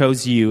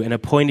chose you and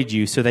appointed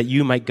you so that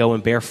you might go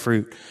and bear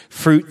fruit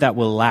that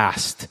will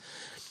last.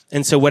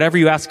 And so whatever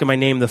you ask in my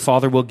name, the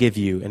Father will give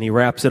you. And he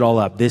wraps it all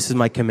up. This is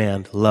my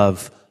command.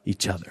 Love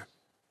each other.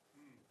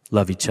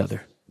 Love each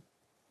other.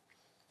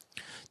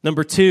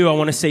 Number 2, I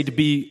want to say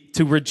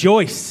to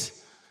rejoice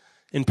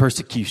in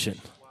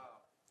persecution.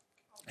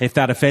 If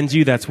that offends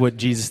you,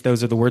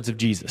 those are the words of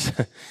Jesus.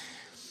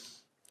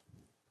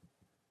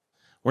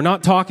 We're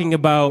not talking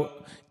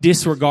about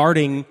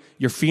disregarding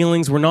your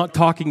feelings. We're not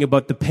talking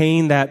about the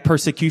pain that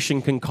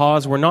persecution can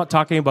cause. We're not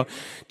talking about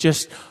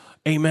just,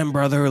 amen,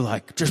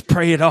 brother, just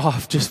pray it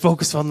off. Just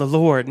focus on the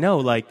Lord. No,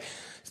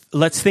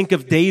 let's think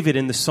of David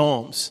in the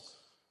Psalms.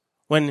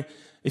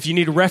 If you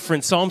need a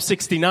reference, Psalm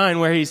 69,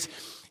 where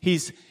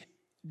he's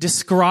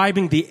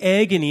describing the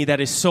agony that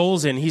his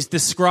soul's in. He's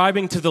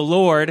describing to the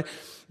Lord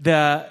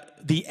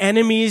the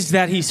enemies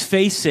that he's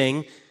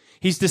facing.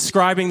 He's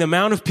describing the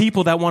amount of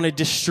people that want to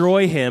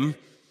destroy him.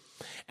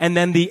 And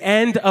then the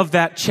end of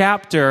that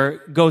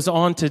chapter goes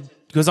on to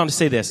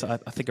say this. I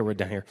think I wrote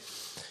down here.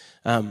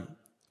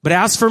 But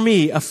as for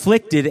me,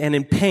 afflicted and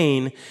in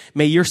pain,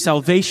 may your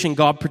salvation,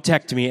 God,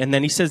 protect me. And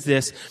then he says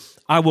this,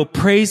 I will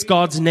praise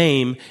God's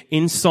name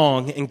in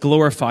song and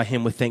glorify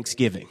him with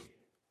thanksgiving.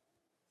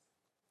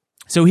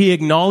 So he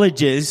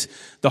acknowledges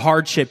the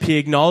hardship. He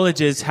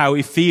acknowledges how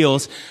he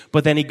feels,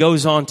 but then he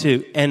goes on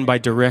to end by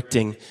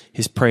directing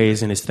his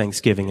praise and his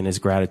thanksgiving and his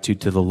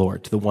gratitude to the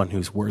Lord, to the one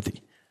who's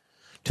worthy,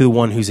 to the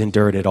one who's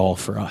endured it all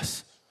for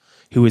us,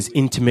 who is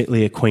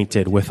intimately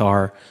acquainted with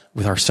our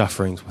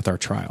sufferings, with our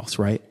trials,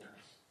 right?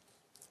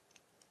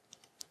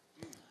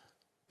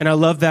 And I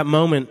love that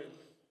moment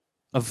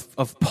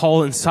of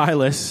Paul and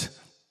Silas.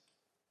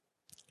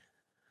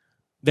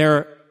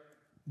 Their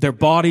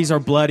bodies are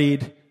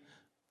bloodied.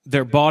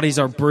 Their bodies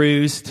are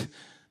bruised.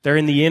 They're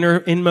in the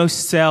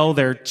inmost cell.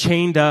 They're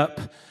chained up.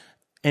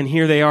 And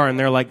here they are. And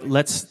they're like,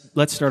 let's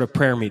start a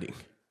prayer meeting.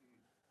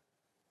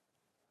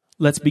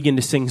 Let's begin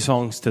to sing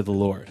songs to the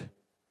Lord.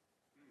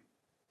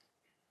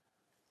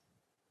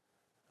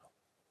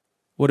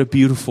 What a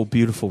beautiful,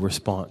 beautiful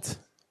response.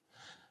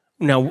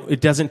 Now, it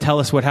doesn't tell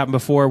us what happened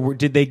before.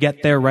 Did they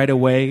get there right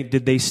away?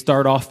 Did they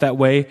start off that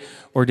way?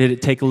 Or did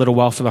it take a little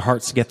while for the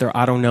hearts to get there?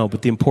 I don't know.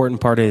 But the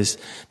important part is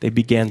they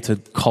began to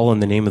call on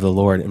the name of the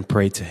Lord and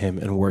pray to him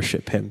and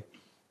worship him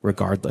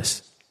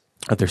regardless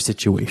of their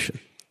situation.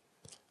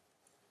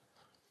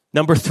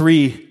 Number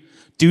 3,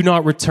 do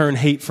not return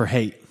hate for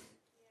hate.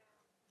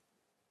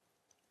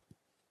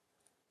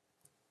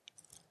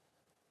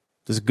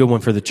 This is a good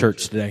one for the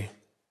church today.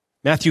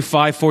 Matthew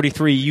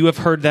 5:43, you have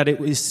heard that it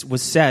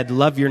was said,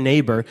 love your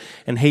neighbor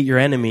and hate your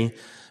enemy.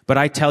 But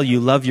I tell you,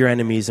 love your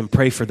enemies and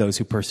pray for those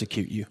who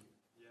persecute you.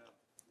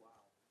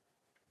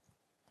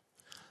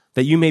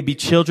 That you may be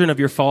children of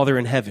your Father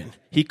in heaven.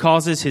 He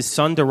causes his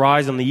sun to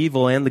rise on the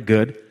evil and the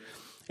good,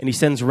 and he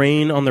sends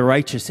rain on the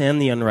righteous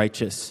and the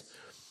unrighteous.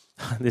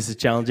 This is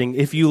challenging.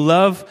 If you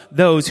love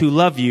those who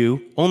love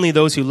you, only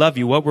those who love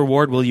you, what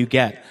reward will you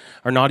get?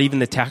 Are not even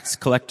the tax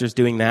collectors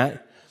doing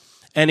that?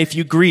 And if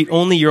you greet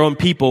only your own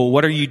people,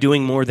 what are you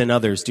doing more than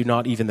others? Do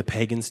not even the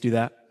pagans do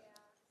that?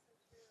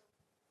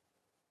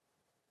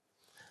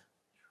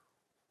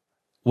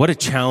 What a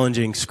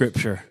challenging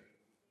scripture.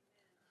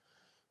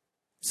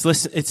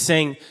 It's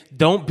saying,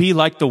 don't be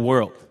like the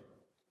world.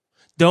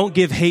 Don't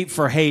give hate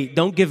for hate.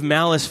 Don't give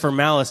malice for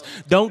malice.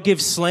 Don't give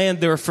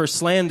slander for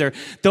slander.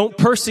 Don't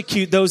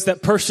persecute those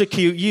that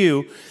persecute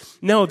you.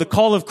 No, the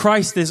call of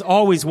Christ is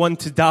always one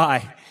to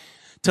die.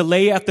 To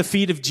lay at the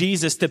feet of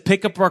Jesus, to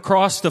pick up our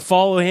cross, to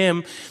follow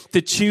him,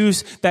 to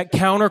choose that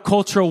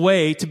countercultural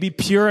way, to be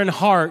pure in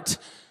heart,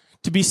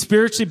 to be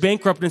spiritually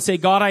bankrupt and say,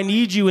 God, I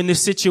need you in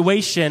this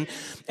situation,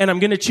 and I'm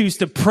going to choose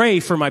to pray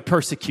for my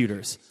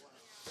persecutors.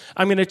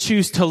 I'm going to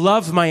choose to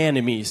love my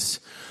enemies.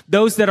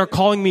 Those that are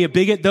calling me a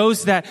bigot,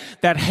 those that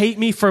hate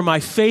me for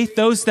my faith,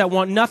 those that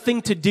want nothing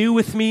to do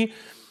with me,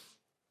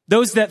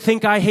 those that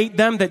think I hate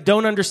them, that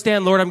don't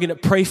understand, Lord, I'm going to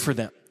pray for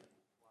them.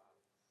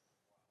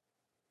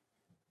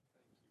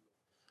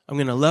 I'm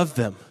going to love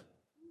them.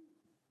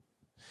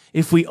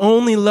 If we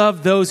only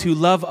love those who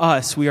love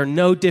us, we are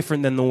no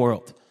different than the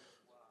world.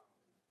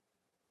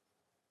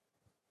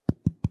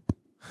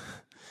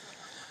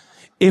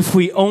 If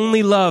we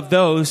only love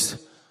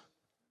those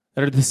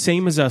that are the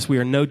same as us, we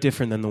are no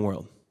different than the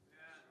world.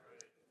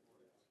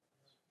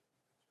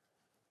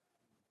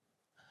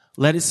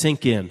 Let it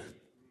sink in.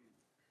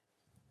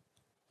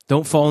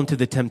 Don't fall into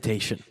the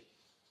temptation.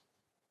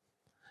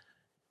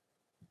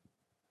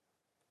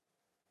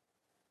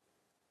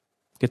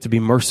 Get to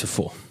be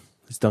merciful,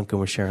 as Duncan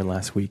was sharing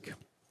last week.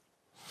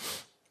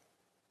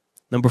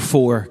 Number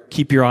 4,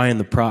 keep your eye on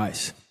the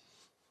prize.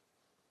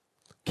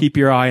 Keep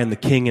your eye on the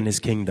King and his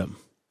kingdom.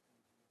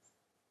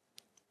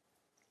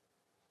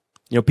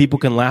 You know, people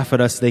can laugh at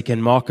us, they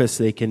can mock us,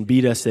 they can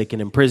beat us, they can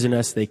imprison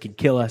us, they can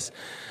kill us,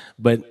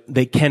 but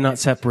they cannot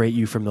separate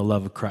you from the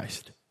love of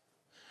Christ.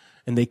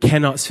 And they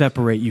cannot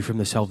separate you from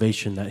the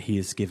salvation that he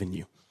has given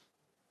you.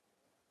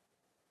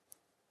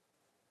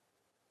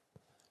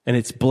 And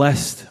it's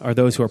blessed are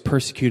those who are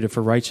persecuted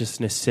for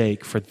righteousness'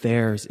 sake, for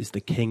theirs is the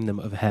kingdom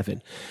of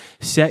heaven.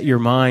 Set your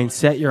mind,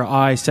 set your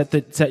eyes,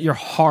 set your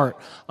heart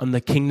on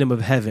the kingdom of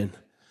heaven.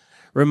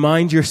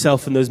 Remind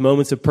yourself in those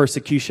moments of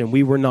persecution,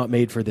 we were not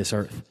made for this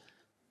earth.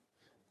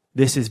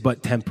 This is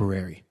but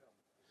temporary.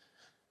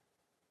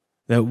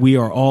 That we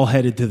are all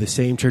headed to the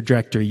same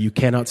trajectory. You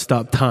cannot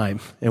stop time.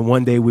 And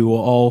one day we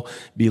will all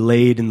be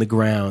laid in the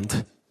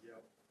ground.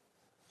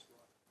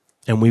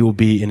 And we will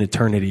be in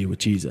eternity with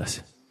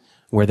Jesus,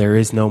 where there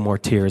is no more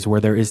tears,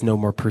 where there is no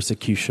more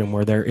persecution,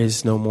 where there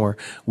is no more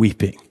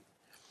weeping.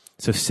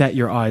 So set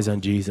your eyes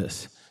on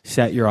Jesus.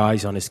 Set your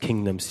eyes on his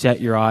kingdom.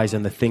 Set your eyes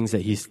on the things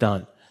that he's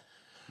done.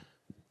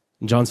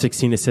 In John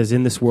 16, it says,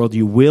 in this world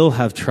you will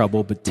have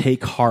trouble, but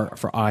take heart,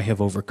 for I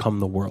have overcome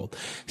the world.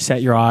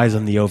 Set your eyes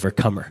on the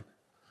overcomer.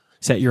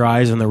 Set your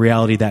eyes on the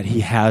reality that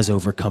he has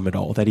overcome it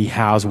all, that he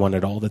has won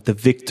it all, that the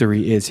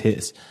victory is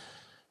his.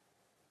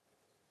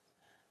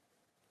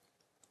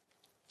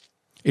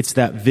 It's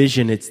that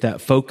vision, it's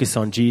that focus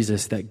on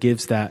Jesus that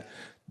gives that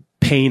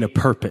pain a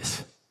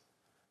purpose.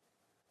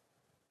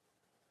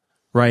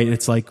 Right?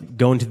 It's like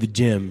going to the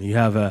gym. You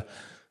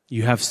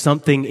have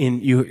something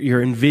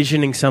you're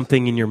envisioning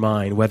something in your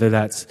mind, whether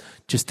that's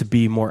just to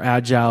be more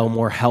agile,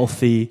 more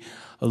healthy,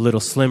 a little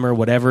slimmer,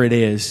 whatever it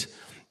is.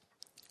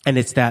 And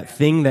it's that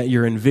thing that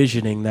you're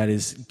envisioning that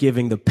is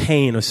giving the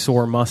pain of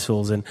sore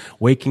muscles and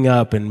waking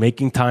up and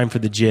making time for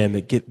the gym.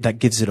 That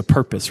gives it a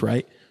purpose,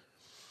 right?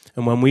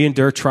 And when we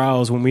endure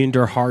trials, when we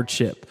endure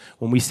hardship,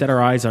 when we set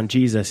our eyes on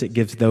Jesus, it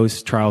gives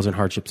those trials and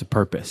hardships a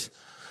purpose.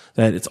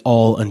 That it's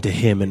all unto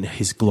him and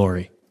his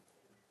glory.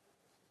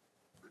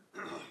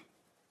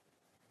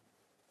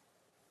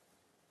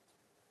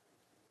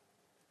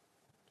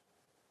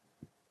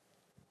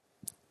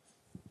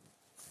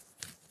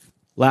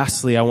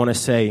 Lastly, I want to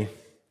say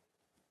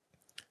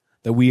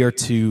that we are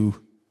to,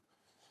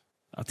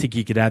 I think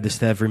you could add this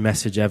to every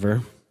message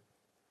ever,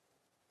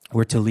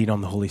 we're to lean on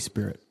the Holy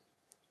Spirit.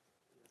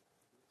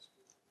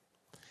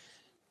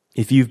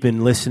 If you've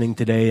been listening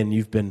today and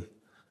you've been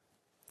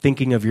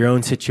thinking of your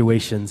own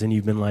situations and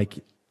you've been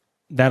like,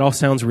 that all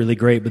sounds really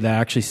great, but that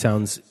actually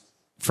sounds,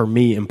 for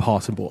me,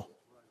 impossible.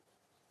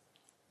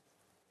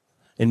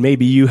 And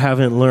maybe you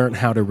haven't learned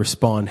how to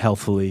respond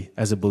healthfully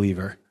as a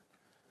believer.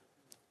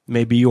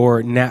 Maybe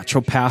your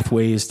natural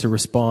pathway is to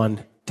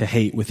respond to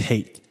hate with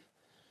hate.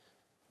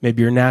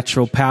 Maybe your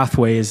natural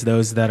pathway is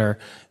those that are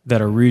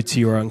rude to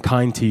you or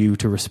unkind to you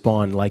to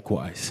respond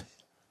likewise.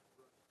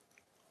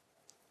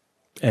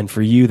 And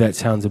for you, that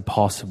sounds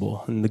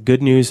impossible. And the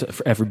good news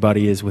for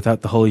everybody is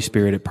without the Holy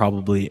Spirit, it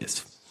probably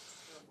is.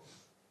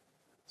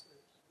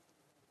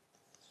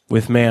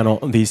 With man,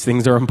 these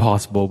things are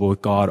impossible, but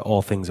with God,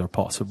 all things are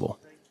possible.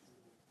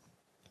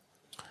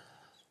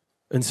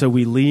 And so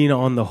we lean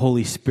on the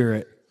Holy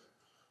Spirit.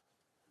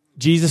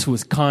 Jesus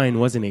was kind,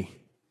 wasn't he?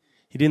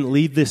 He didn't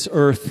leave this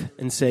earth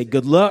and say,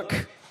 good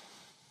luck.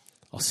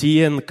 I'll see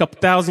you in a couple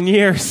thousand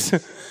years.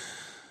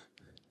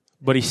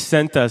 But he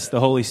sent us the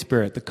Holy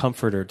Spirit, the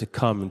Comforter, to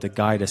come and to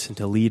guide us and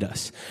to lead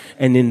us.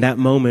 And in that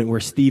moment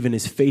where Stephen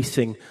is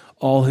facing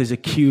all his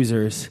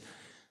accusers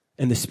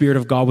and the Spirit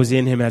of God was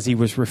in him as he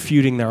was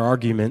refuting their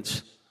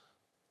arguments,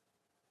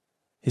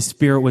 his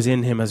Spirit was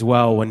in him as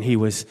well when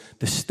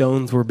the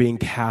stones were being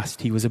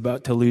cast. He was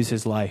about to lose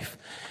his life.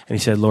 And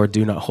he said, Lord,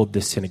 do not hold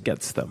this sin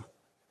against them.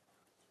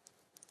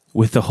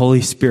 With the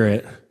Holy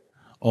Spirit,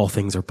 all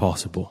things are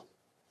possible.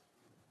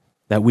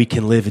 That we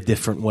can live a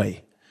different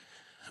way.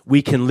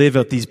 We can live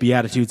out these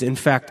Beatitudes. In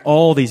fact,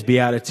 all these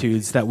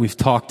Beatitudes that we've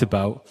talked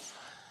about,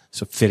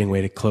 it's a fitting way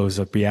to close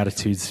our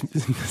Beatitudes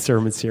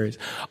sermon series.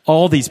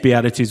 All these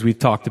Beatitudes we've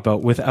talked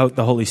about, without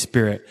the Holy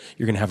Spirit,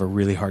 you're going to have a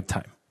really hard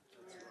time.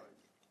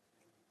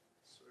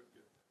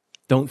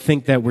 Don't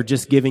think that we're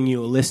just giving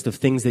you a list of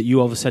things that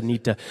you all of a sudden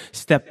need to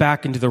step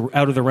back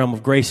out of the realm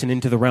of grace and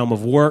into the realm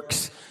of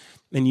works,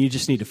 and you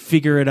just need to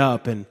figure it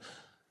up and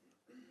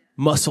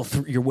muscle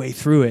your way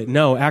through it.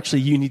 No,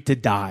 actually, you need to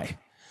die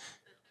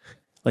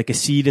like a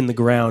seed in the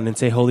ground and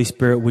say, Holy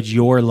Spirit, would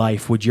your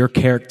life, would your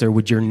character,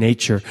 would your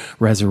nature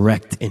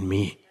resurrect in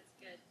me?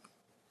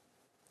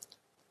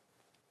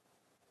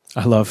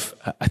 I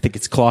think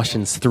it's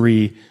Colossians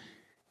 3.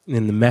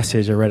 In the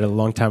Message, I read it a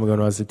long time ago when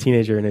I was a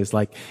teenager, and it's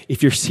like,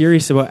 if you're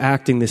serious about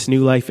acting this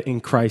new life in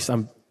Christ,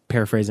 I'm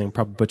paraphrasing, I'm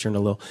probably butchering a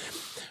little,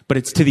 but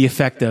it's to the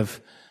effect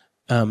of,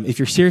 if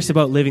you're serious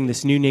about living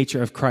this new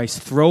nature of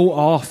Christ, throw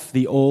off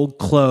the old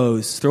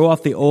clothes, throw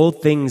off the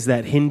old things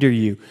that hinder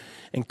you,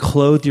 and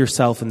clothe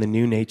yourself in the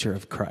new nature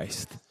of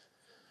Christ.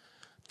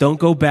 Don't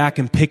go back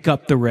and pick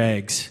up the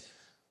rags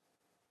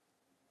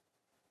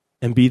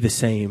and be the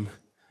same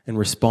and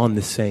respond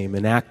the same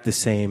and act the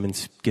same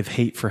and give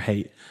hate for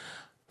hate.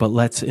 but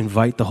let's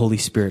invite the Holy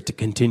Spirit to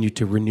continue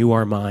to renew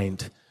our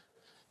mind,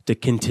 to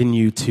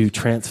continue to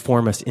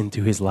transform us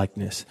into his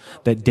likeness,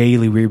 that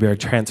daily we are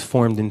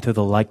transformed into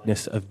the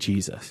likeness of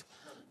Jesus.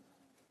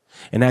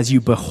 And as you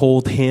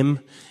behold him,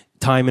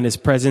 time in his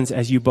presence,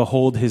 as you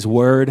behold his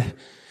word,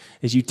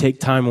 as you take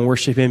time and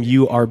worship him,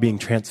 you are being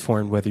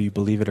transformed whether you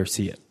believe it or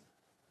see it.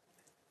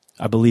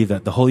 I believe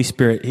that the Holy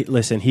Spirit,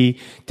 listen, he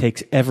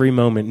takes every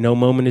moment. No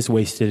moment is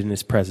wasted in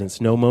his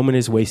presence. No moment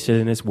is wasted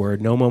in his word.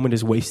 No moment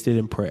is wasted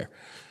in prayer.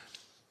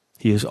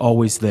 He is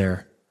always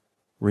there,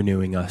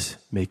 renewing us,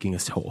 making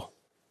us whole.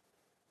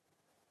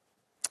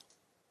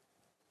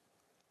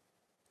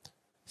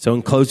 So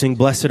in closing,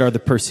 blessed are the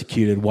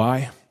persecuted.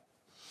 Why?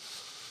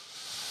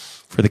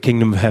 For the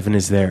kingdom of heaven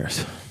is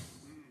theirs.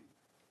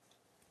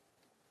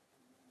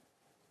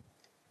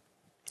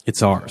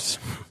 It's ours.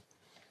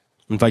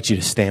 I invite you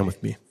to stand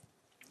with me.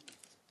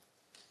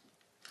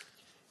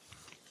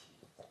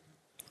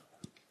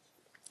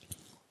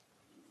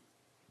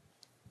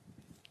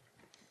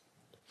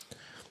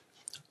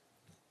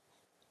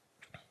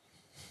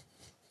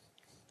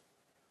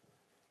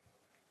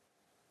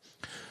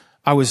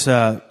 I was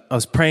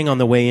praying on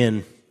the way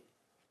in,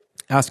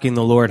 asking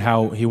the Lord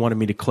how he wanted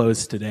me to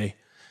close today.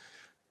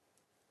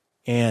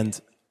 And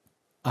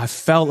I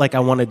felt like I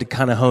wanted to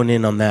kind of hone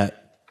in on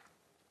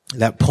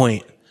that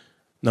point,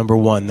 number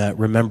one, that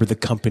remember the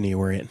company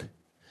we're in. And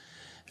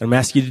I'm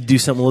asking you to do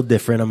something a little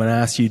different. I'm going to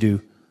ask you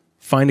to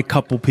find a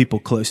couple people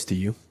close to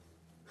you.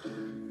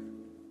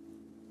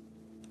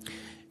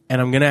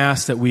 And I'm going to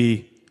ask that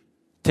we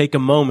take a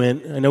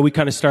moment. I know we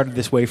kind of started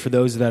this way for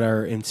those that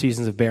are in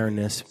seasons of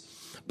barrenness.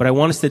 But I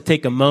want us to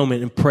take a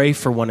moment and pray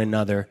for one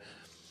another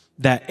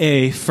that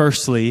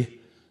firstly,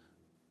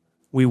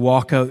 we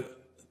walk out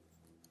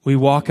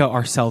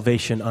our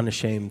salvation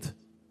unashamed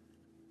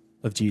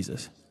of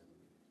Jesus.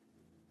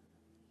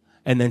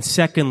 And then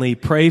secondly,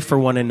 pray for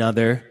one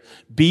another,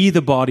 be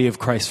the body of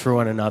Christ for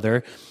one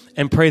another,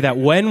 and pray that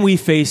when we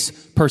face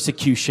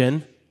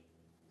persecution,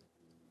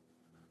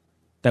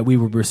 that we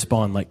would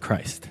respond like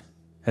Christ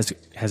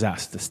has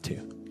asked us to.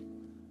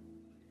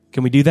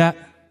 Can we do that?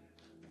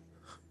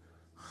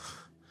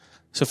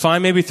 So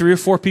find maybe 3 or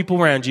 4 people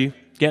around you,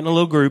 get in a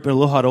little group, in a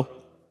little huddle.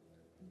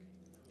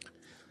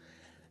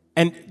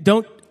 And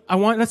I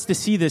want us to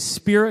see the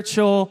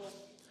spiritual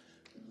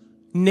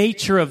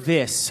nature of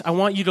this. I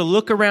want you to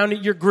look around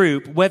at your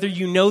group, whether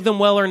you know them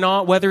well or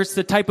not, whether it's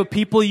the type of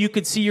people you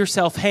could see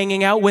yourself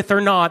hanging out with or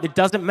not, it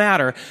doesn't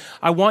matter.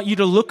 I want you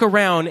to look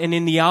around, and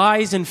in the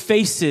eyes and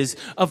faces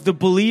of the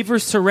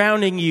believers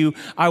surrounding you,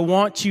 I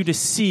want you to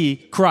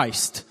see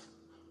Christ.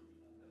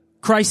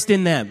 Christ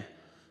in them.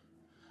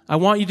 I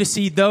want you to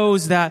see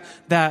those that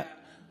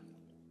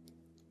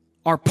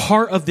are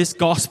part of this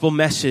gospel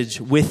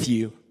message with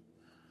you,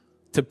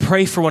 to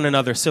pray for one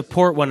another,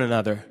 support one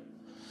another.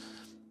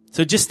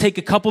 So just take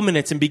a couple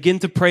minutes and begin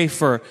to pray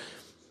for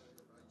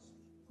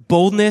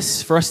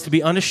boldness, for us to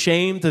be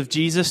unashamed of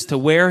Jesus, to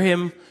wear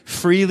him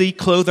freely,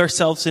 clothe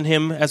ourselves in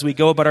him as we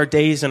go about our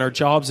days and our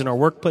jobs and our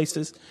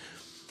workplaces.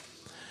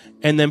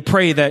 And then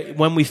pray that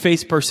when we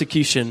face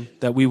persecution,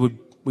 that we would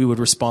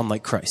respond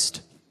like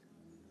Christ.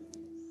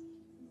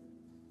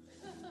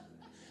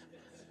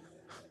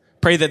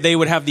 Pray that they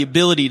would have the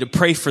ability to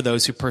pray for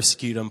those who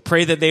persecute them.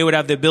 Pray that they would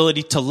have the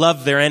ability to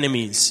love their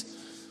enemies.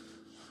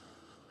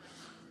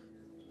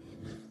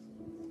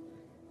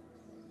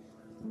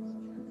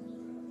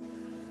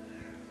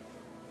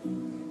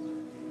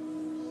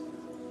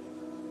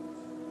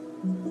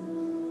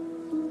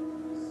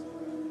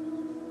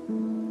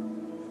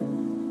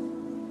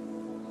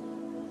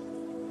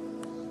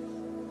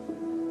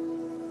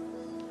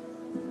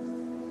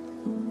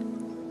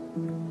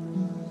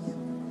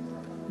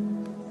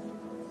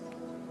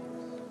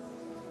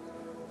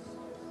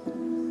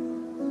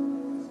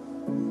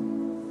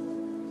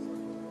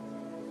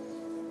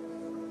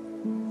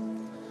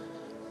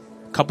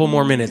 Couple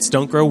more minutes.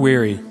 Don't grow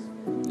weary.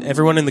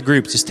 Everyone in the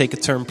group, just take a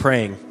turn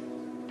praying.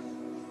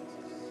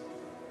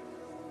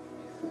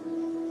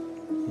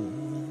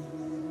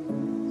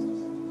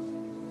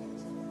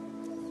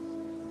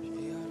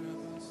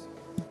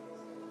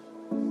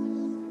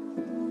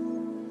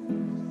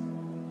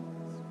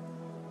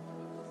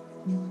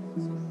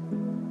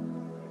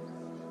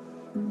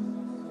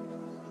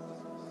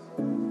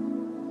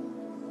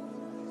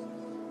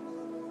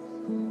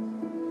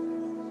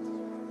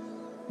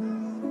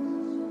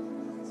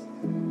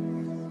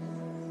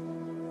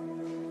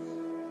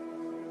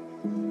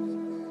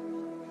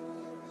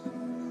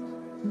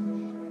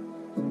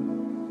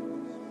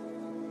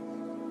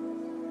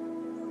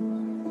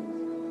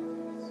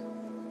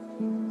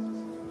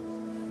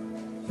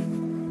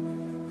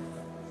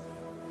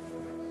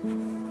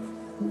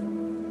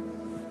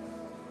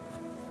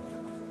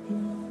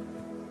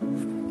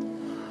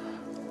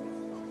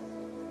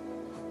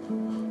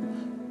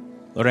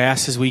 Lord, I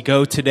ask as we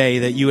go today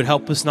that you would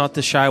help us not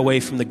to shy away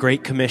from the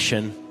Great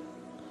Commission,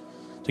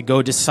 to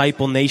go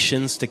disciple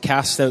nations, to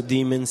cast out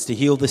demons, to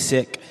heal the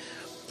sick.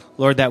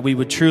 Lord, that we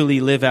would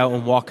truly live out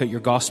and walk out your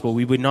gospel.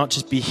 We would not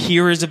just be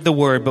hearers of the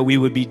word, but we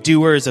would be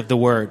doers of the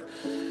word.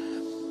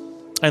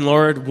 And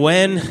Lord,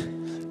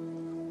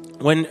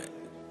 when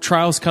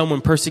trials come,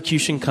 when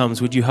persecution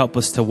comes, would you help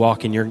us to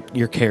walk in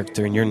your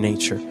character and your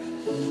nature?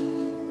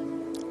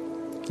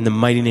 In the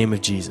mighty name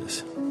of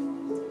Jesus.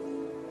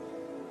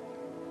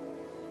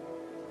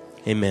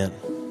 Amen.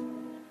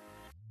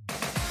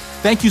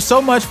 Thank you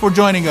so much for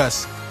joining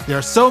us. There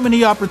are so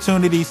many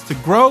opportunities to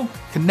grow,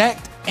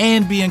 connect,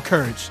 and be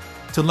encouraged.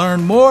 To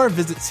learn more,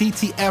 visit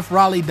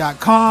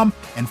ctfraleigh.com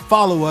and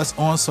follow us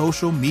on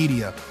social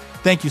media.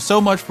 Thank you so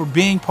much for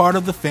being part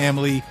of the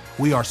family.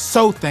 We are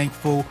so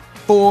thankful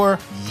for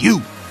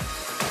you.